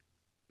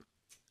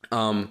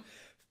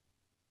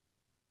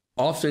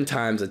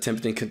 Oftentimes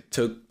attempting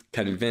to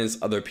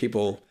convince other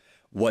people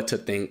what to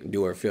think,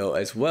 do, or feel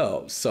as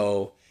well.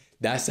 So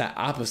that's that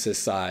opposite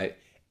side.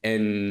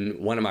 in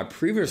one of my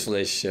previous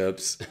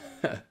relationships,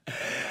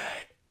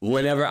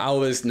 whenever I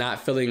was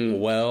not feeling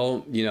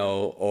well,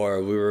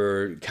 or we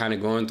were kind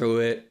of going through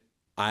it,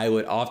 I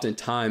would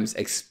oftentimes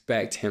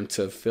expect him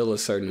to feel a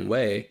certain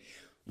way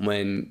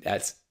when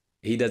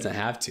he doesn't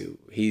have to.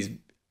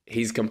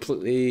 He's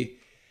completely,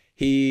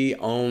 he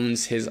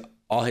owns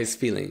all his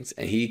feelings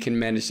and he can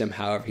manage them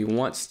however he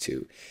wants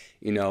to,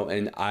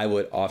 and I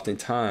would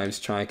oftentimes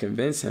try and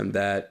convince him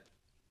that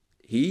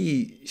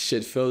he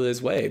should feel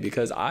this way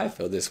because I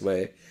feel this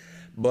way.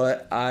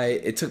 But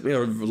it took me a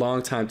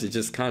long time to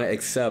just kind of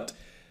accept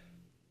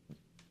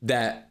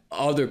that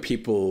other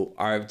people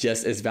are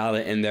just as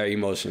valid in their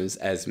emotions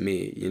as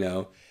me,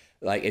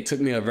 Like, it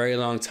took me a very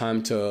long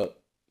time to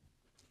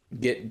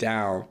get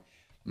down.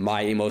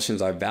 My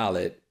emotions are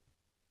valid.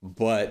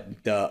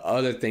 But the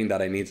other thing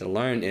that I need to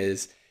learn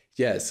is,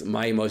 yes,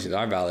 my emotions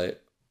are valid,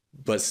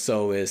 but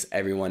so is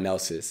everyone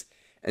else's.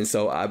 And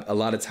so a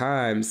lot of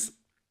times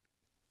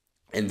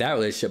in that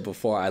relationship,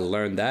 before I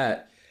learned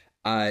that,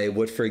 I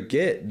would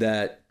forget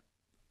that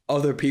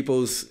other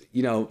people's,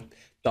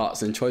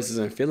 thoughts and choices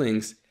and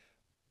feelings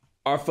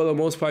are for the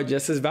most part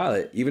just as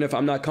valid, even if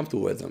I'm not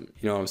comfortable with them.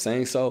 You know what I'm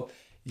saying? So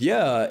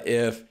yeah,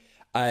 if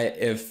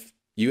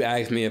you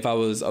asked me if I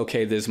was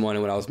okay this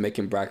morning when I was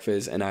making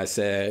breakfast and I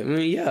said,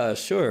 yeah,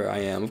 sure, I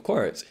am, of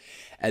course.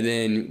 And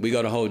then we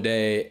go the whole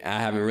day, I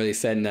haven't really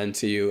said nothing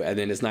to you, and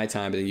then it's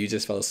nighttime, and then you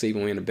just fell asleep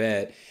when we're in the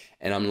bed,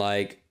 and I'm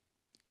like,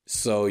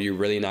 so you're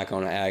really not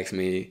going to ask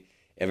me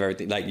if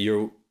everything, like,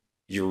 you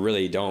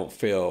really don't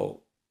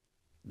feel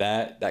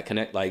that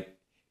connect, like,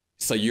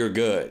 so you're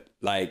good.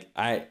 Like,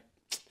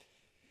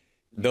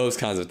 those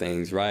kinds of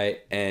things, right?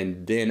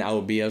 And then I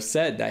would be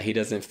upset that he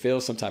doesn't feel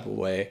some type of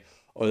way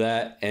or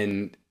that,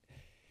 and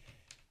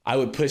I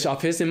would push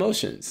off his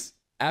emotions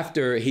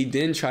after he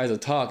then tries to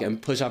talk and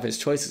push off his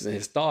choices and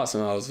his thoughts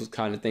and all those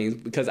kind of things,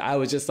 because I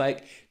was just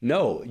like,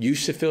 no, you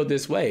should feel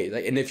this way.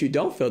 Like, and if you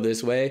don't feel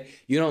this way,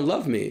 you don't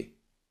love me.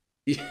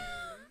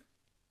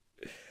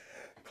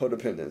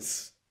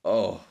 Codependence.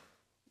 Oh,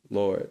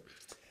 Lord.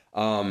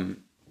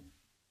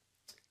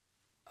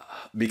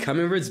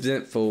 Becoming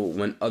resentful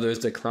when others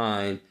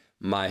decline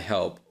my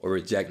help or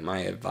reject my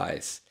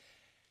advice.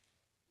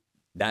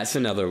 That's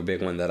another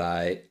big one that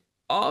I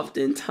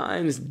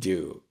oftentimes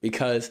do,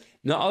 because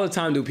not all the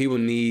time do people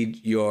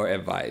need your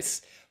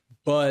advice,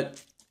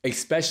 but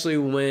especially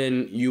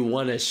when you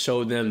want to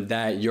show them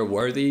that you're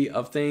worthy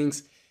of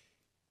things,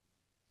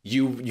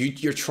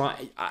 you're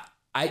trying.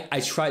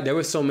 I tried. There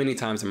were so many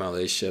times in my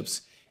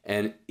relationships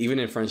and even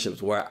in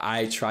friendships where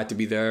I tried to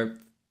be there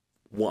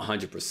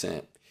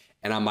 100%,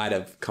 and I might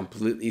have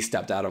completely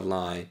stepped out of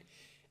line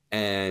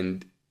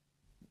and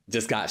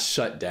just got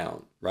shut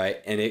down, right?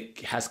 And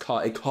it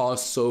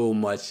caused so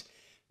much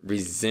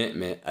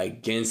resentment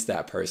against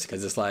that person,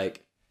 because it's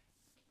like,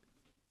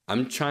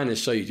 I'm trying to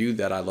show you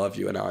that I love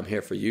you and I'm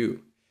here for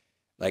you.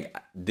 Like,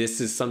 this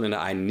is something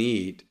that I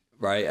need,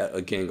 right?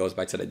 Again, goes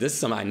back to that. This is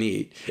something I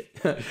need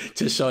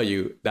to show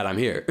you that I'm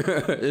here.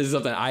 This is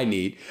something I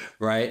need,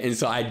 right? And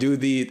so I'm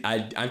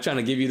trying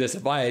to give you this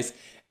advice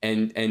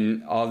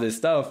and all this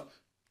stuff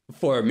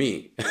for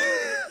me.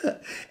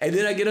 And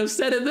then I get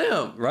upset at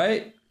them,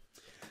 right?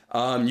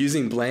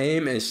 Using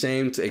blame and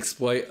shame to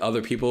exploit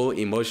other people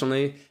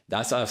emotionally.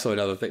 That's also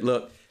another thing.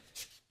 Look,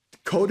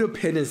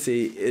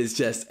 codependency is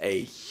just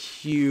a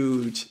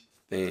huge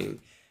thing.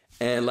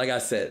 And like I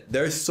said,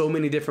 there's so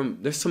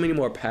many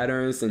more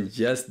patterns than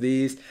just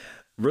these.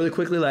 Really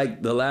quickly,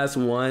 like the last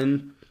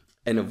one,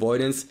 and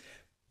avoidance,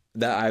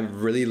 that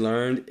I've really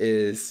learned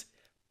is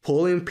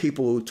pulling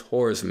people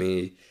towards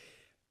me,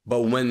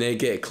 but when they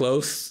get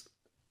close,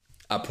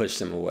 I push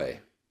them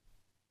away.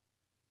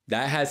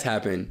 That has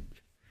happened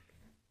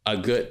a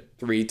good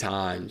 3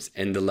 times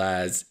in the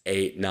last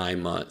 8-9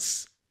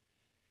 months.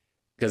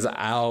 Because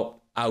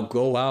I'll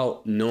go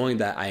out knowing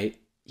that I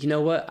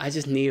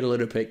just need a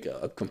little bit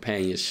of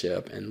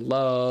companionship and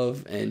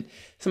love and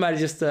somebody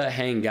just to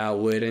hang out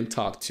with and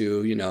talk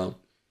to, And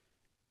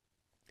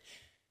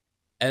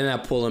then I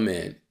pull them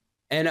in.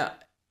 And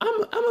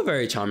I'm a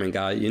very charming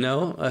guy, I'm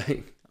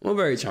a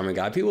very charming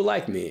guy. People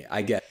like me,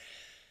 I guess.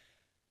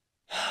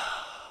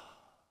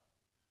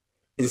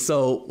 And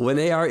so when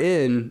they are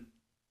in,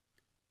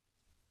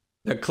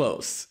 they're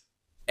close.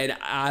 And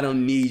I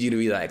don't need you to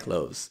be that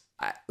close.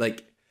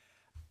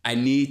 I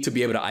need to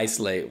be able to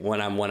isolate when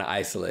I want to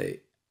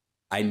isolate.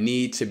 I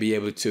need to be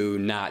able to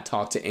not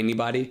talk to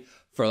anybody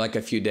for like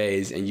a few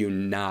days and you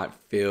not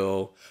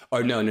feel,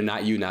 or no,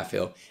 not you not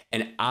feel,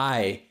 and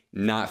I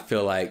not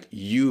feel like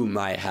you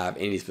might have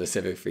any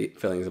specific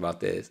feelings about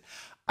this.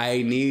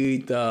 I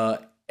need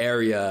the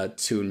area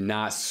to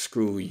not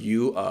screw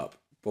you up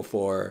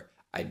before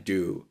I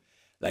do.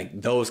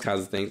 Like those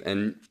kinds of things.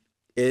 And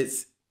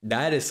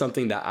that is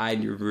something that I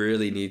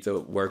really need to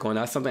work on.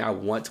 That's something I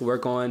want to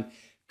work on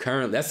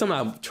currently. That's something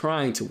I'm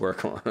trying to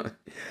work on.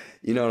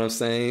 You know what I'm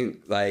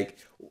saying? Like,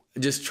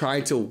 just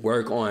trying to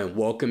work on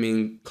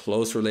welcoming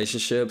close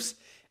relationships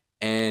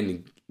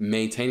and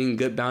maintaining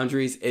good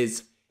boundaries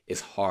is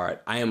hard.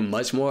 I am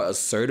much more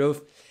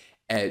assertive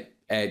at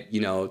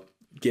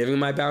giving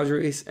my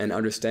boundaries and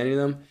understanding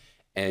them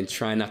and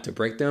trying not to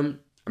break them,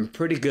 I'm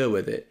pretty good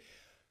with it.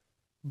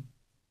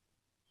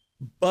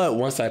 But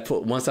once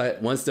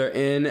they're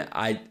in,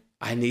 I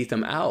need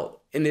them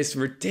out. And it's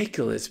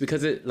ridiculous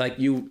because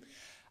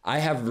I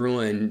have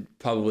ruined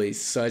probably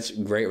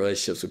such great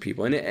relationships with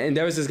people. And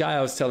there was this guy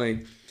I was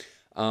telling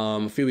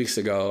a few weeks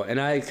ago, and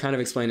I kind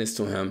of explained this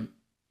to him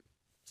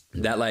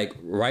that like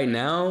right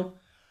now,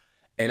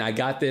 and I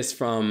got this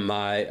from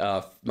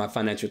my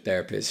financial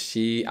therapist.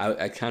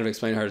 I kind of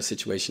explained to her the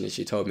situation, and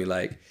she told me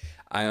like,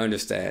 I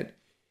understand.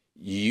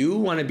 You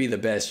want to be the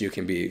best you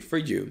can be for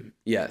you,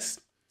 yes.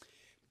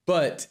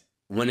 But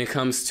when it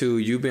comes to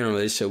you being in a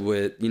relationship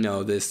with,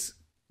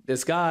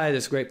 this guy,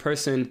 this great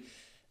person,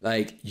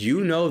 like,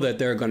 you know that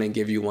they're going to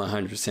give you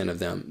 100% of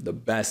them, the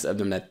best of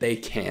them that they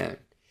can.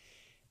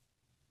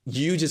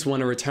 You just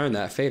want to return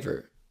that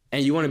favor.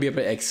 And you want to be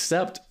able to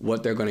accept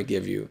what they're going to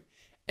give you.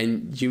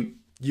 And you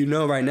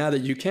know right now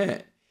that you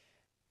can't.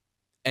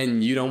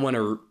 And you don't want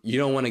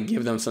to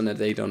give them something that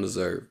they don't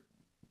deserve.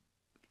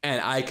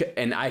 And I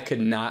could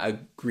not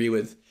agree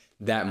with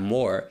that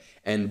more.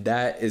 And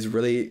that is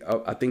really,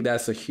 I think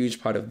that's a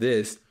huge part of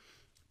this,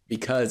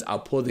 because I'll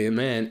pull them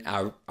in.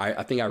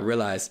 I think I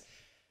realize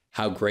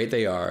how great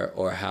they are,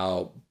 or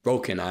how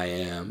broken I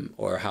am,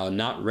 or how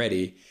not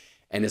ready.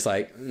 And it's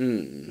like,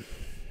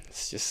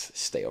 let's just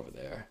stay over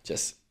there.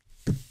 Just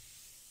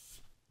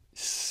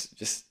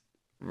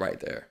right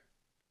there.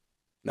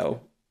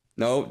 No,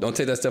 don't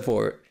take that step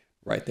forward.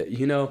 Right there.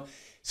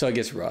 So it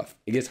gets rough.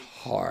 It gets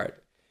hard.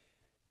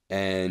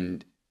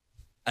 And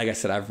like I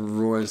said, I've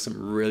ruined some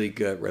really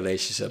good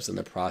relationships in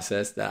the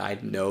process that I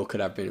know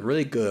could have been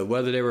really good,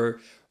 whether they were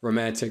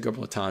romantic or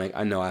platonic.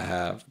 I know I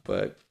have,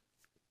 but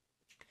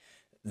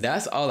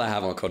that's all I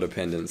have on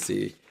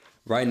codependency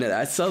right now.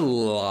 That's a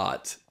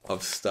lot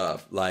of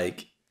stuff.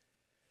 Like,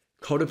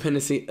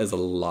 codependency is a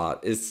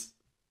lot. It's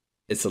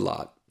a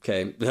lot.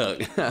 Okay.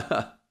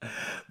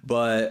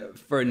 But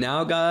for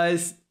now,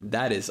 guys,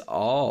 that is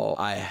all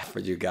I have for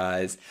you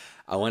guys.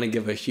 I want to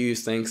give a huge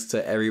thanks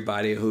to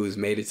everybody who's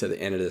made it to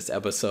the end of this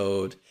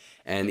episode.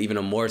 And even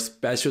a more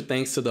special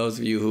thanks to those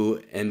of you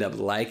who end up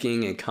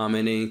liking and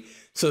commenting,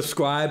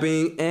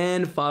 subscribing,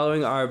 and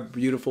following our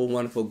beautiful,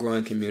 wonderful,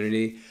 growing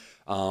community.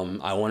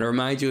 I want to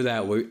remind you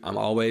that I'm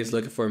always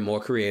looking for more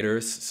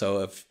creators.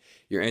 So if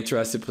you're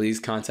interested, please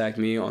contact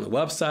me on the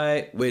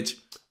website, which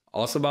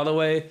also, by the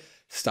way,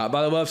 stop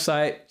by the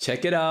website,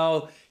 check it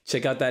out.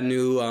 Check out that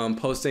new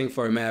posting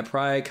for Mad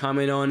Pride,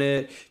 comment on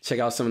it. Check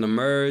out some of the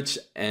merch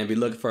and be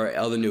looking for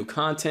other new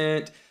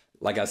content.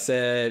 Like I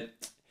said,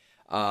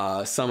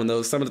 some of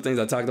the things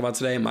I talked about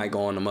today might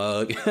go on the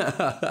mug.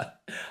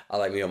 I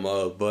like me a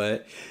mug.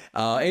 But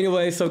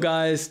anyway, so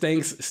guys,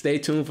 thanks. Stay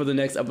tuned for the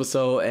next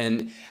episode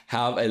and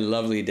have a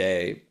lovely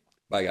day.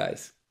 Bye,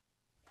 guys.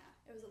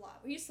 Yeah, it was a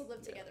lot. We used to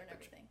live together and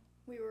everything.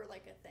 We were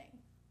like a thing.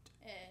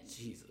 And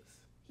Jesus.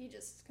 He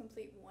just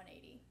complete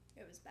 180.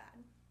 It was bad.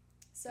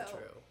 So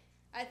True.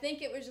 I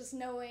think it was just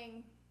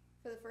knowing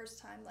for the first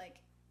time, like,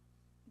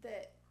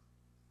 that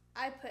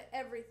I put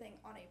everything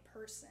on a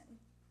person,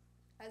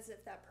 as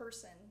if that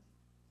person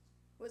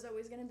was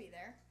always going to be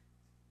there,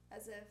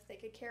 as if they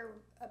could care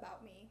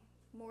about me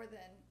more than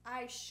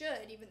I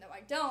should, even though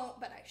I don't,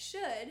 but I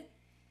should.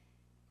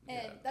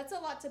 And that's a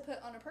lot to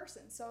put on a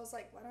person. So I was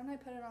like, why don't I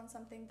put it on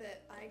something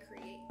that I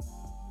create?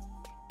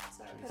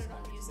 So I put it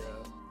on music,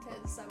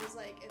 because I was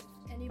like, if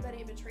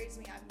anybody betrays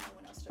me, I have no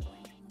one else to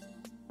blame,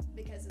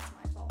 because it's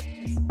my fault.